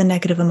of the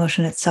negative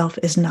emotion itself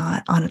is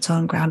not on its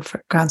own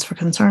grounds for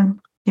concern.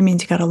 It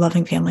means you got a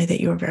loving family that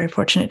you were very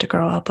fortunate to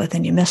grow up with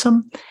and you miss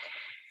them.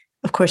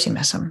 Of course you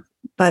miss them.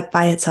 But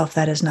by itself,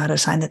 that is not a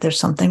sign that there's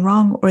something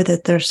wrong or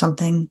that there's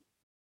something,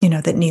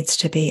 that needs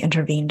to be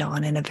intervened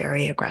on in a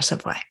very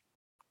aggressive way.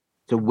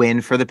 It's a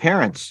win for the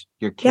parents.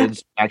 Your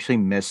kids actually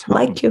miss home.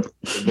 Like you.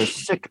 They're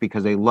sick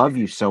because they love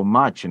you so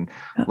much and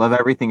love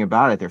everything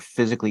about it. They're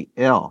physically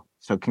ill.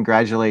 So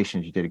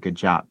congratulations. You did a good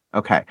job.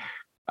 Okay.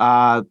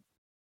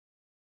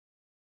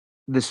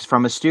 This is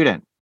from a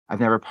student.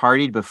 I've never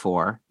partied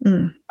before.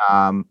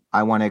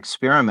 I want to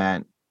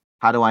experiment.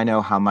 How do I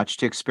know how much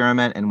to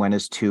experiment and when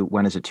is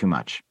it too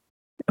much?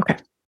 Okay.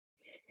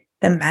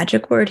 The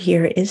magic word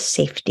here is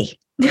safety.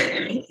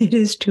 It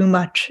is too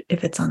much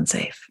if it's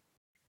unsafe.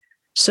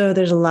 So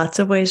there's lots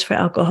of ways for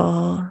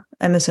alcohol.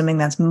 I'm assuming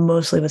that's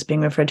mostly what's being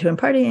referred to in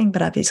partying,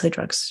 but obviously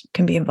drugs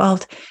can be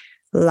involved.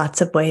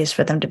 Lots of ways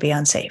for them to be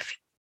unsafe.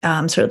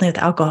 Certainly with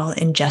alcohol,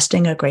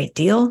 ingesting a great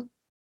deal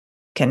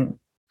can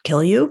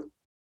kill you,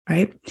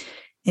 right?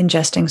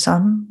 Ingesting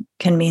some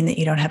can mean that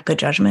you don't have good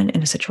judgment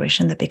in a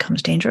situation that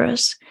becomes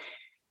dangerous.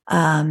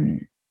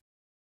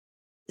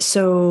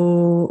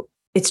 So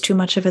it's too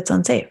much if it's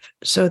unsafe.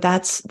 So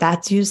that's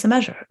use the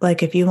measure.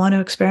 Like if you want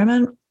to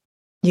experiment,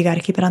 you got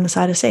to keep it on the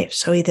side of safe.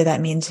 So either that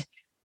means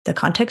the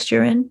context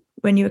you're in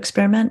when you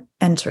experiment,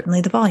 and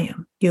certainly the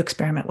volume you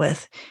experiment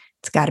with,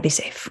 it's got to be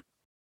safe.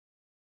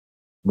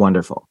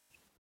 Wonderful.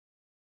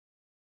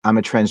 I'm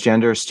a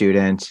transgender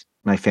student.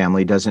 My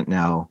family doesn't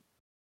know.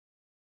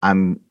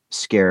 I'm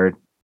scared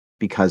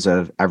because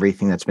of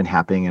everything that's been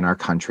happening in our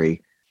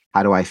country.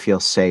 How do I feel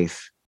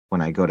safe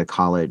when I go to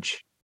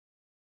college?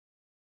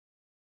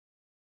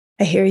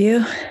 I hear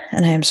you,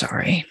 and I am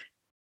sorry.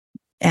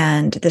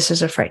 And this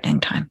is a frightening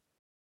time.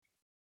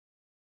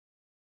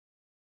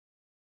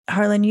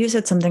 Harlan, you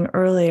said something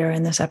earlier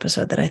in this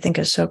episode that I think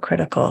is so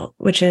critical,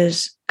 which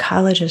is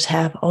colleges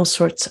have all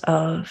sorts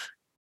of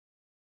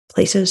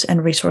places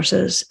and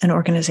resources and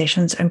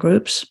organizations and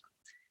groups.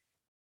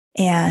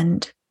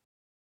 And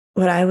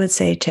what I would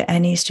say to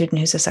any student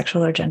who's a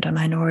sexual or gender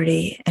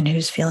minority and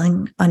who's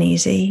feeling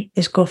uneasy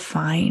is go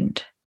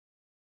find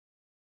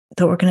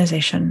the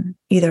organization,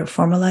 either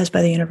formalized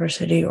by the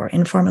university or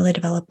informally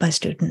developed by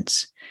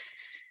students,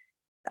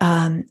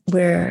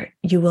 where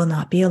you will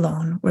not be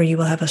alone, where you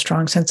will have a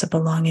strong sense of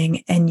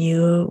belonging, and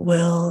you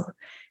will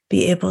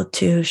be able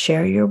to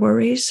share your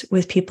worries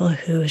with people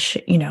who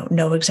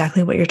know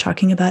exactly what you're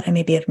talking about and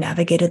maybe have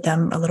navigated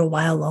them a little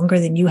while longer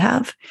than you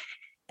have,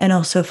 and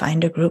also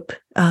find a group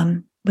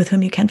with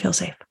whom you can feel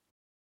safe.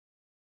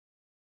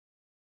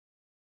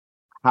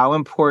 How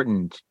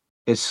important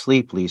is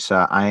sleep,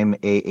 Lisa? I'm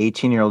a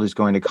 18-year-old who's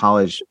going to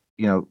college.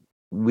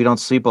 We don't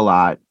sleep a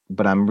lot,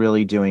 but I'm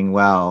really doing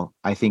well.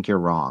 I think you're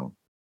wrong.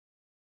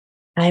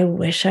 I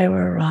wish I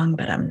were wrong,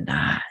 but I'm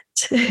not,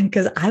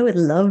 because I would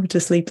love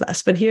to sleep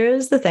less. But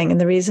here's the thing, and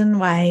the reason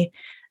why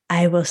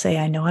I will say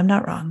I know I'm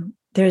not wrong.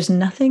 There's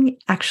nothing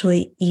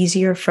actually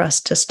easier for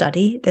us to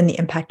study than the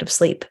impact of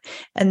sleep.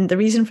 And the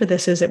reason for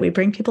this is that we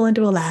bring people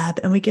into a lab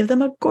and we give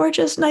them a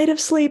gorgeous night of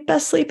sleep,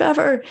 best sleep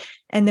ever.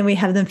 And then we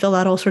have them fill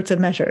out all sorts of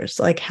measures,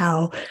 like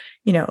how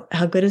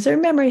good is their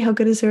memory? How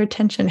good is their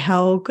attention?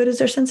 How good is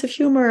their sense of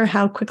humor?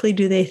 How quickly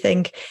do they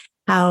think?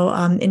 How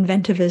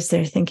inventive is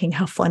their thinking?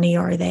 How funny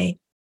are they?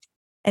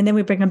 And then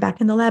we bring them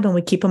back in the lab and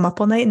we keep them up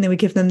all night, and then we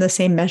give them the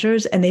same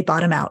measures and they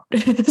bottom out.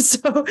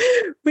 So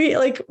we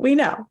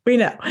know.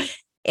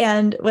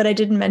 And what I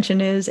didn't mention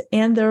is,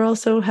 and they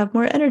also have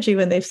more energy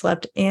when they've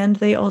slept. And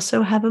they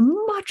also have a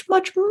much,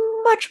 much,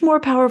 much more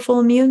powerful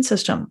immune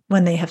system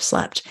when they have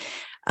slept.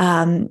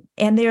 And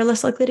they are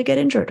less likely to get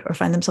injured or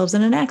find themselves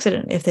in an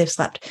accident if they've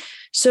slept.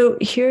 So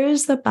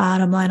here's the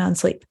bottom line on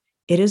sleep.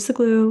 It is the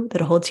glue that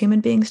holds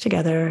human beings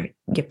together.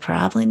 You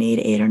probably need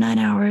 8 or 9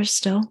 hours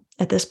still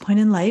at this point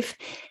in life.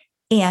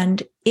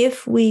 And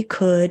if we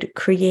could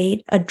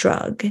create a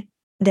drug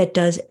that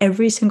does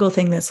every single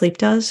thing that sleep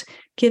does,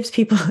 gives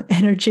people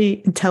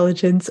energy,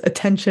 intelligence,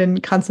 attention,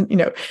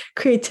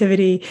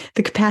 creativity,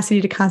 the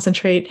capacity to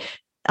concentrate,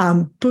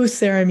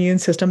 boosts their immune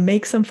system,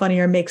 makes them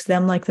funnier, makes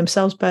them like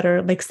themselves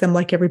better, makes them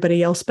like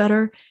everybody else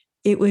better,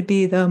 it would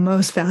be the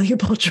most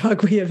valuable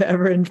drug we have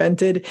ever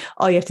invented.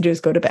 All you have to do is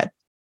go to bed.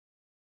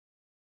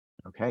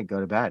 Okay, go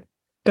to bed.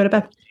 Go to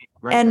bed.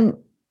 Right. And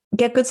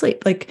get good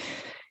sleep. Like,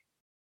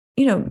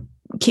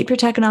 keep your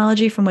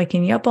technology from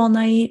waking you up all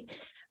night.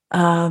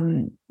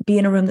 Be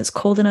in a room that's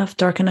cold enough,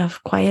 dark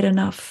enough, quiet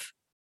enough.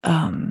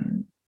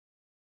 It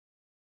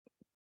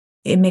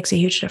makes a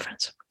huge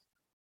difference.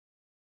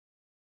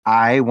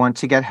 I want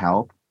to get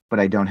help,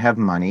 but I don't have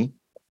money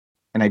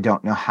and I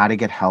don't know how to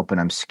get help and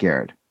I'm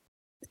scared.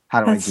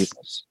 How do I do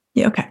this?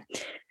 Yeah, okay.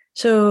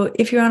 So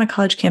if you're on a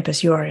college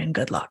campus, you are in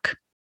good luck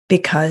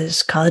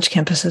because college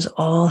campuses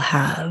all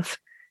have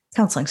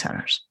counseling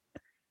centers.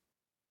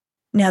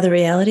 Now, the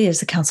reality is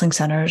the counseling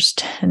centers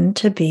tend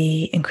to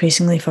be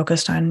increasingly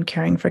focused on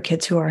caring for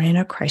kids who are in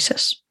a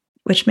crisis,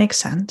 which makes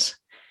sense.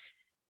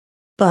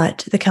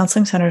 But the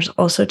counseling centers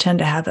also tend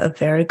to have a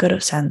very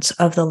good sense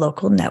of the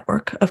local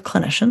network of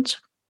clinicians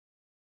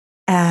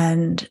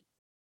and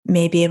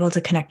may be able to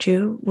connect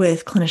you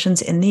with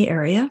clinicians in the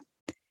area,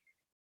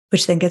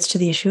 which then gets to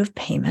the issue of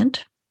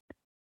payment.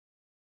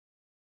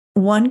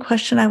 One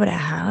question I would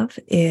have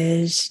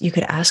is you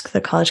could ask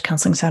the college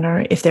counseling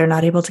center if they're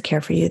not able to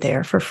care for you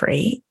there for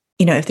free.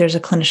 If there's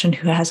a clinician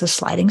who has a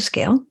sliding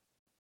scale,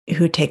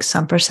 who takes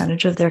some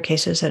percentage of their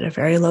cases at a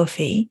very low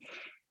fee.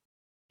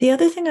 The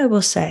other thing I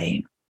will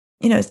say,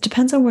 it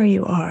depends on where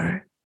you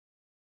are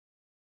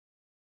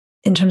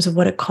in terms of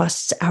what it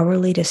costs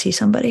hourly to see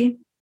somebody.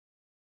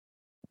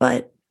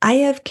 But I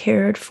have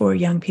cared for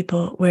young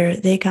people where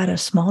they got a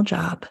small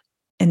job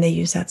and they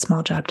used that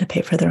small job to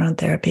pay for their own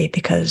therapy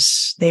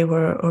because they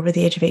were over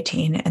the age of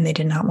 18 and they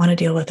did not want to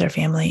deal with their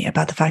family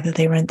about the fact that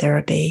they were in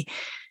therapy.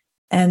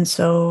 And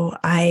so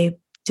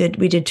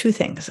we did two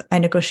things. I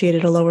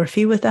negotiated a lower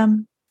fee with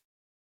them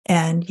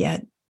and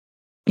yet,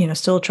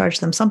 still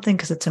charge them something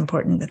because it's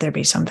important that there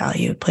be some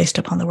value placed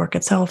upon the work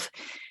itself.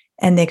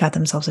 And they got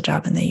themselves a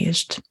job and they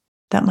used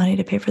that money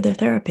to pay for their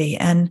therapy.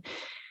 And,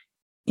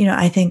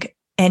 I think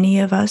any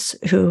of us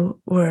who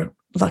were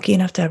lucky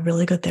enough to have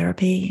really good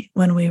therapy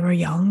when we were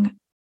young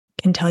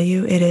can tell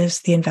you it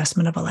is the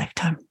investment of a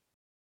lifetime.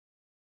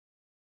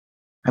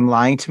 I'm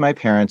lying to my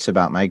parents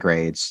about my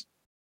grades.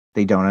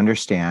 They don't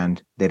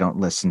understand. They don't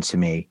listen to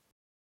me.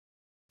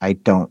 I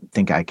don't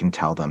think I can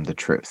tell them the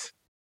truth.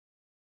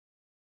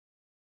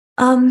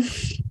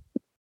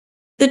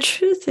 The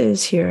truth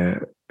is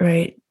here,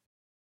 right?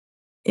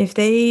 If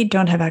they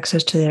don't have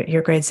access to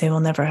your grades, they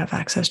will never have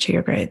access to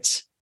your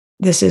grades.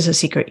 This is a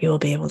secret you will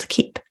be able to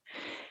keep.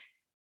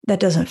 That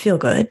doesn't feel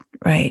good,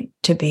 right?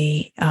 To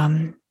be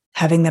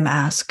having them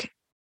ask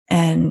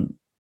and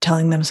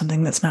telling them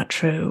something that's not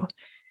true.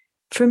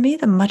 For me,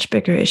 the much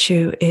bigger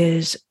issue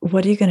is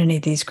what are you going to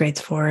need these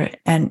grades for?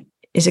 And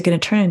is it going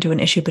to turn into an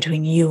issue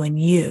between you and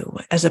you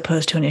as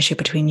opposed to an issue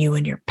between you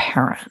and your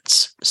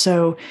parents?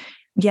 So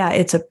yeah,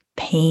 it's a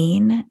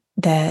pain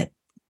that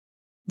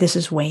this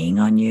is weighing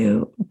on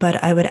you,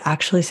 but I would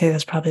actually say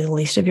that's probably the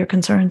least of your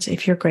concerns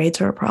if your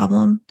grades are a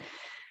problem,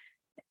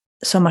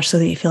 so much so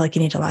that you feel like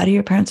you need to lie to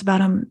your parents about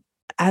them.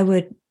 I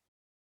would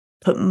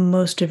put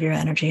most of your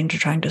energy into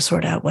trying to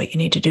sort out what you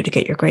need to do to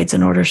get your grades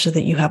in order so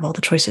that you have all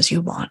the choices you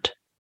want.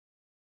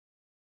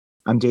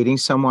 I'm dating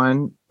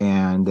someone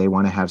and they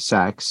want to have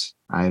sex.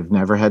 I've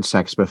never had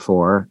sex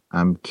before.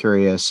 I'm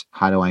curious,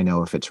 how do I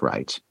know if it's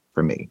right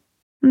for me?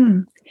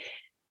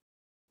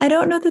 I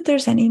don't know that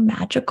there's any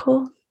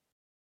magical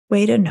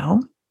way to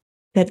know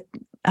that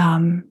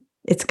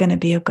it's going to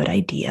be a good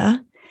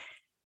idea.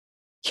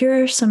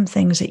 Here are some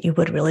things that you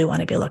would really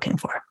want to be looking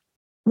for.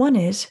 One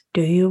is,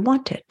 do you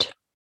want it?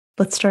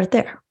 Let's start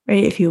there,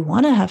 right? If you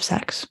want to have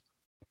sex,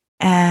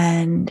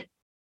 and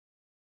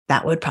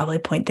that would probably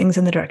point things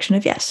in the direction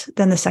of yes.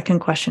 Then the second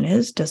question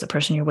is, does the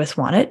person you're with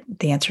want it?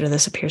 The answer to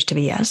this appears to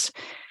be yes.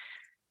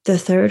 The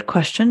third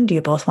question, do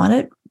you both want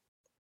it?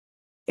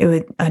 It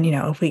would, and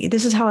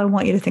this is how I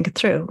want you to think it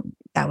through.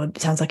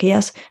 Sounds like a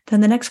yes.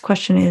 Then the next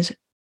question is,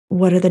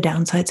 what are the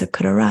downsides that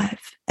could arrive?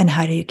 And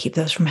how do you keep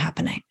those from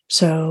happening?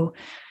 So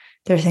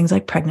there are things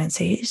like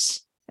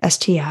pregnancies,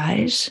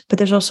 STIs, but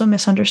there's also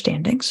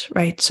misunderstandings,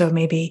 right? So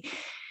maybe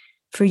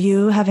for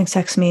you, having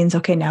sex means,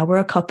 okay, now we're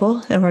a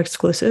couple and we're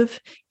exclusive.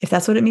 If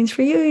that's what it means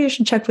for you, you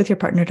should check with your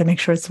partner to make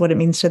sure it's what it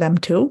means to them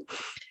too.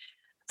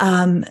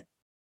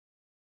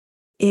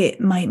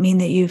 It might mean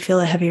that you feel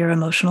a heavier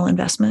emotional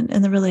investment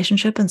in the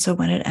relationship. And so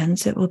when it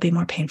ends, it will be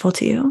more painful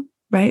to you,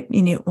 right?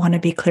 You want to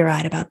be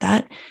clear-eyed about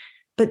that,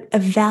 but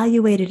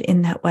evaluate it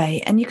in that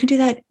way. And you can do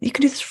that. You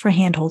can do this for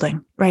hand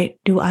holding, right?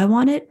 Do I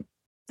want it?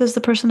 Does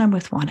the person I'm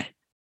with want it?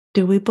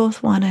 Do we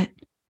both want it?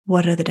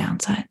 What are the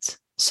downsides?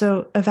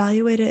 So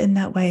evaluate it in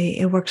that way.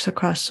 It works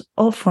across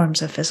all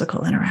forms of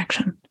physical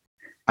interaction.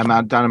 I'm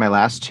out down to my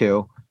last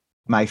two.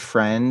 My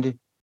friend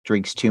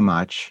drinks too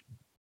much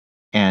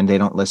and they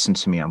don't listen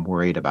to me. I'm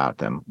worried about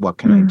them. What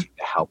can I do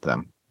to help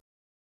them?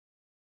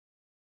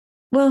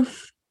 Well,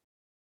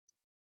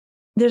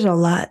 there's a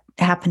lot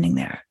happening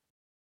there.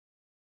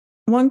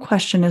 One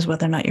question is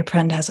whether or not your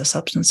friend has a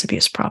substance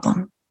abuse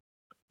problem.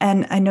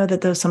 And I know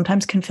that those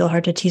sometimes can feel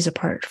hard to tease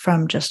apart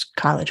from just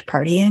college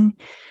partying,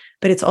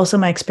 but it's also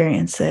my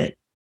experience that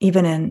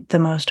even in the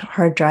most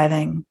hard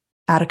driving,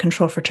 out of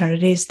control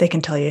fraternities, they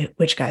can tell you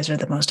which guys are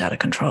the most out of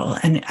control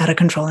and out of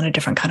control in a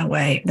different kind of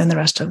way than the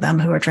rest of them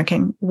who are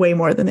drinking way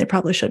more than they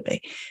probably should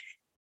be.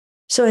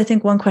 So I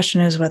think one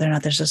question is whether or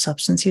not there's a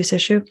substance use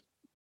issue.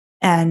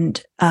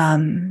 And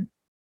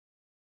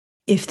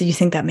if you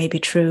think that may be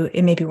true,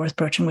 it may be worth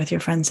broaching with your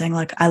friend saying,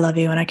 like, I love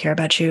you and I care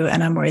about you,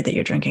 and I'm worried that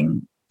your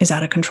drinking is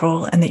out of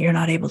control and that you're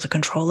not able to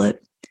control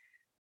it.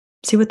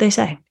 See what they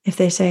say. If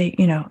they say,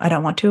 I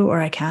don't want to, or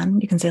I can,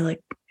 you can say,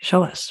 like,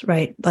 show us,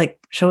 right? Like,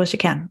 show us you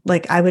can.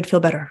 Like, I would feel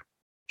better.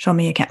 Show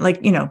me you can.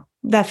 Like,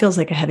 that feels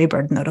like a heavy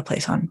burden, though, to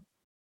place on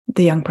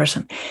the young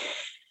person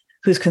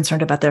who's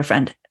concerned about their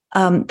friend.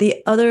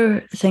 The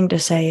other thing to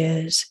say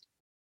is,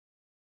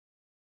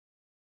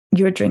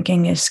 your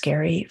drinking is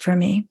scary for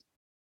me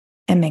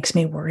and makes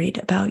me worried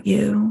about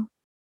you.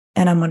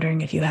 And I'm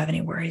wondering if you have any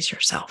worries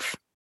yourself,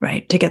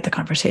 right? To get the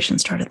conversation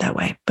started that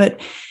way.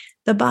 But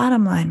the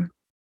bottom line,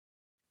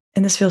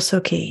 and this feels so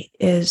key,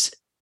 is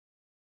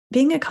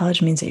being at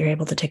college means that you're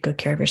able to take good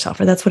care of yourself,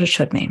 or that's what it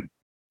should mean.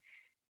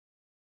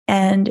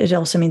 And it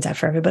also means that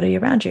for everybody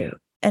around you.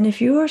 And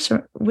if you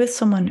are with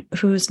someone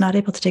who's not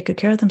able to take good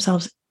care of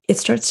themselves, it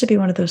starts to be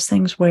one of those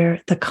things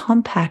where the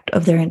compact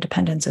of their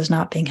independence is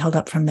not being held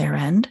up from their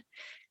end.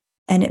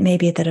 And it may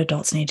be that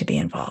adults need to be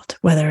involved,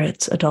 whether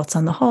it's adults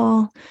on the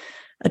hall,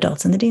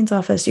 adults in the dean's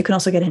office. You can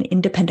also get an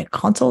independent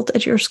consult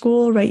at your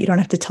school, right? You don't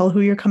have to tell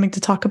who you're coming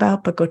to talk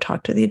about, but go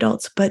talk to the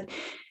adults. But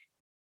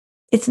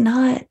it's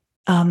not,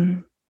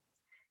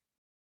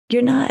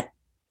 you're not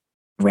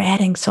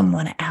ratting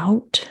someone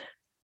out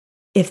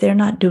if they're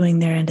not doing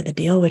their end of the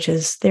deal, which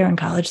is they're in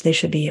college, they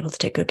should be able to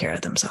take good care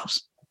of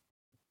themselves.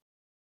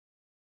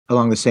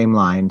 Along the same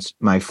lines,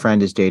 my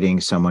friend is dating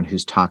someone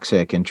who's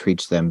toxic and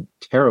treats them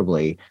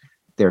terribly.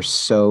 They're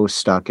so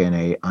stuck in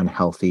a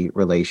unhealthy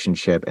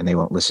relationship and they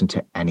won't listen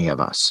to any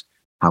of us.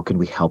 How can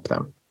we help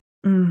them?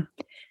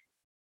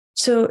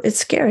 So it's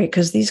scary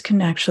because these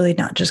can actually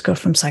not just go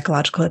from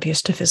psychological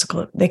abuse to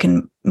physical. They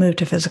can move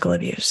to physical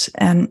abuse,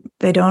 and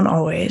they don't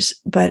always,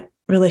 but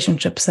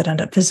relationships that end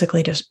up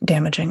physically just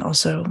damaging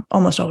also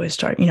almost always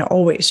start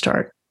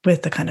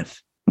with the kind of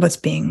what's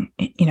being,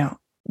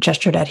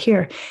 gestured at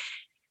here.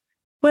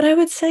 What I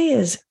would say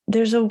is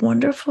there's a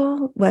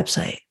wonderful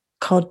website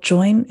called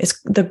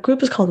the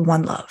group is called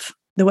One Love.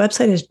 The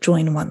website is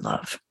Join One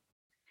Love.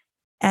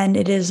 And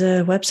it is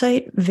a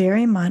website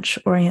very much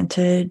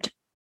oriented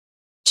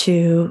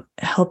to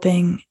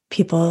helping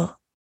people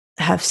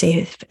have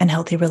safe and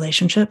healthy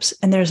relationships.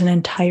 And there's an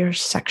entire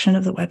section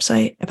of the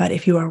website about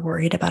if you are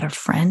worried about a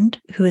friend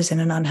who is in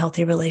an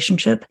unhealthy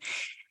relationship.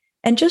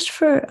 And just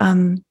for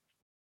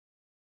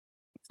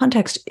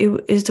context,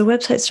 it is the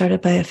website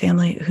started by a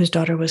family whose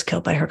daughter was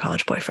killed by her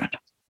college boyfriend.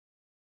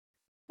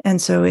 And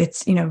so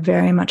it's,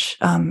 very much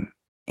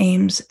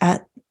aims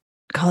at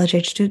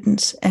college-age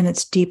students, and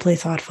it's deeply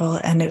thoughtful,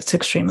 and it's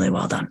extremely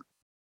well done.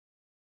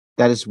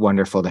 That is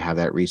wonderful to have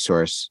that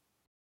resource.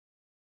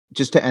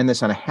 Just to end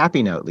this on a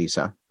happy note,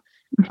 Lisa,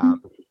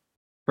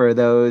 for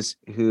those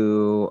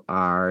who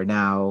are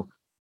now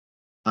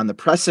on the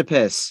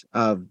precipice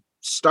of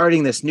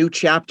starting this new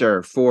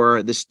chapter,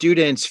 for the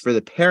students, for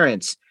the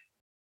parents,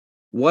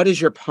 what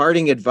is your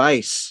parting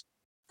advice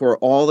for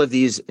all of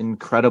these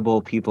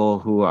incredible people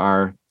who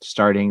are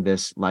starting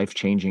this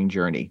life-changing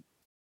journey?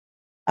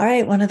 All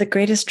right. One of the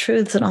greatest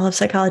truths in all of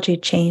psychology: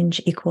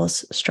 change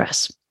equals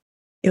stress.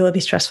 It will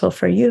be stressful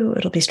for you.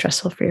 It'll be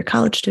stressful for your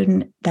college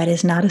student. That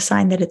is not a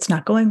sign that it's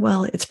not going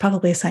well. It's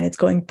probably a sign it's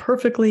going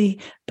perfectly,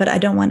 but I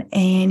don't want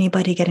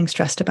anybody getting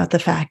stressed about the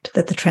fact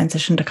that the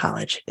transition to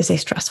college is a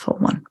stressful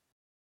one.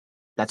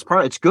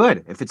 It's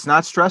good. If it's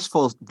not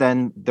stressful,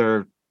 then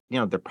there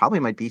probably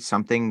might be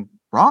something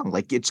wrong.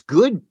 Like, it's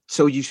good.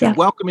 So you should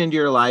welcome into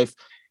your life.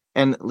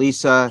 And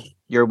Lisa,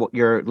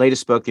 your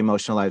latest book, The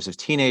Emotional Lives of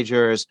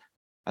Teenagers.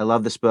 I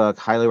love this book.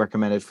 Highly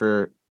recommended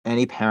for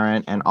any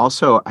parent. And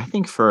also, I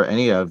think for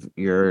any of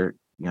your,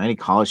 any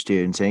college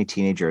students, any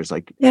teenagers,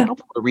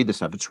 read this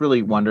stuff. It's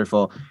really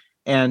wonderful.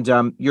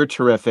 And you're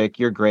terrific.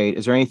 You're great.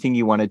 Is there anything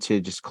you wanted to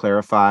just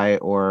clarify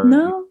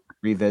or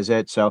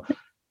revisit? So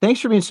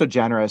thanks for being so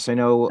generous. I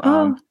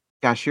know,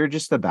 gosh, you're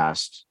just the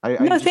best.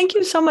 Thank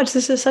you so much.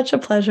 This is such a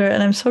pleasure.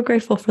 And I'm so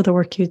grateful for the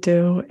work you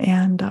do.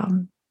 And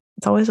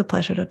it's always a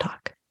pleasure to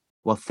talk.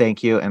 Well,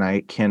 thank you. And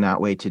I cannot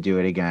wait to do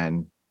it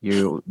again.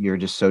 You're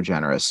just so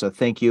generous. So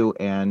thank you.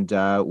 And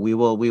we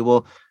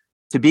will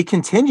to be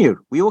continued.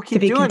 We will keep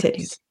doing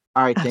this.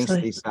 All right.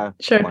 Absolutely. Thanks, Lisa.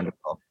 Sure.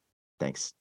 Wonderful. Thanks.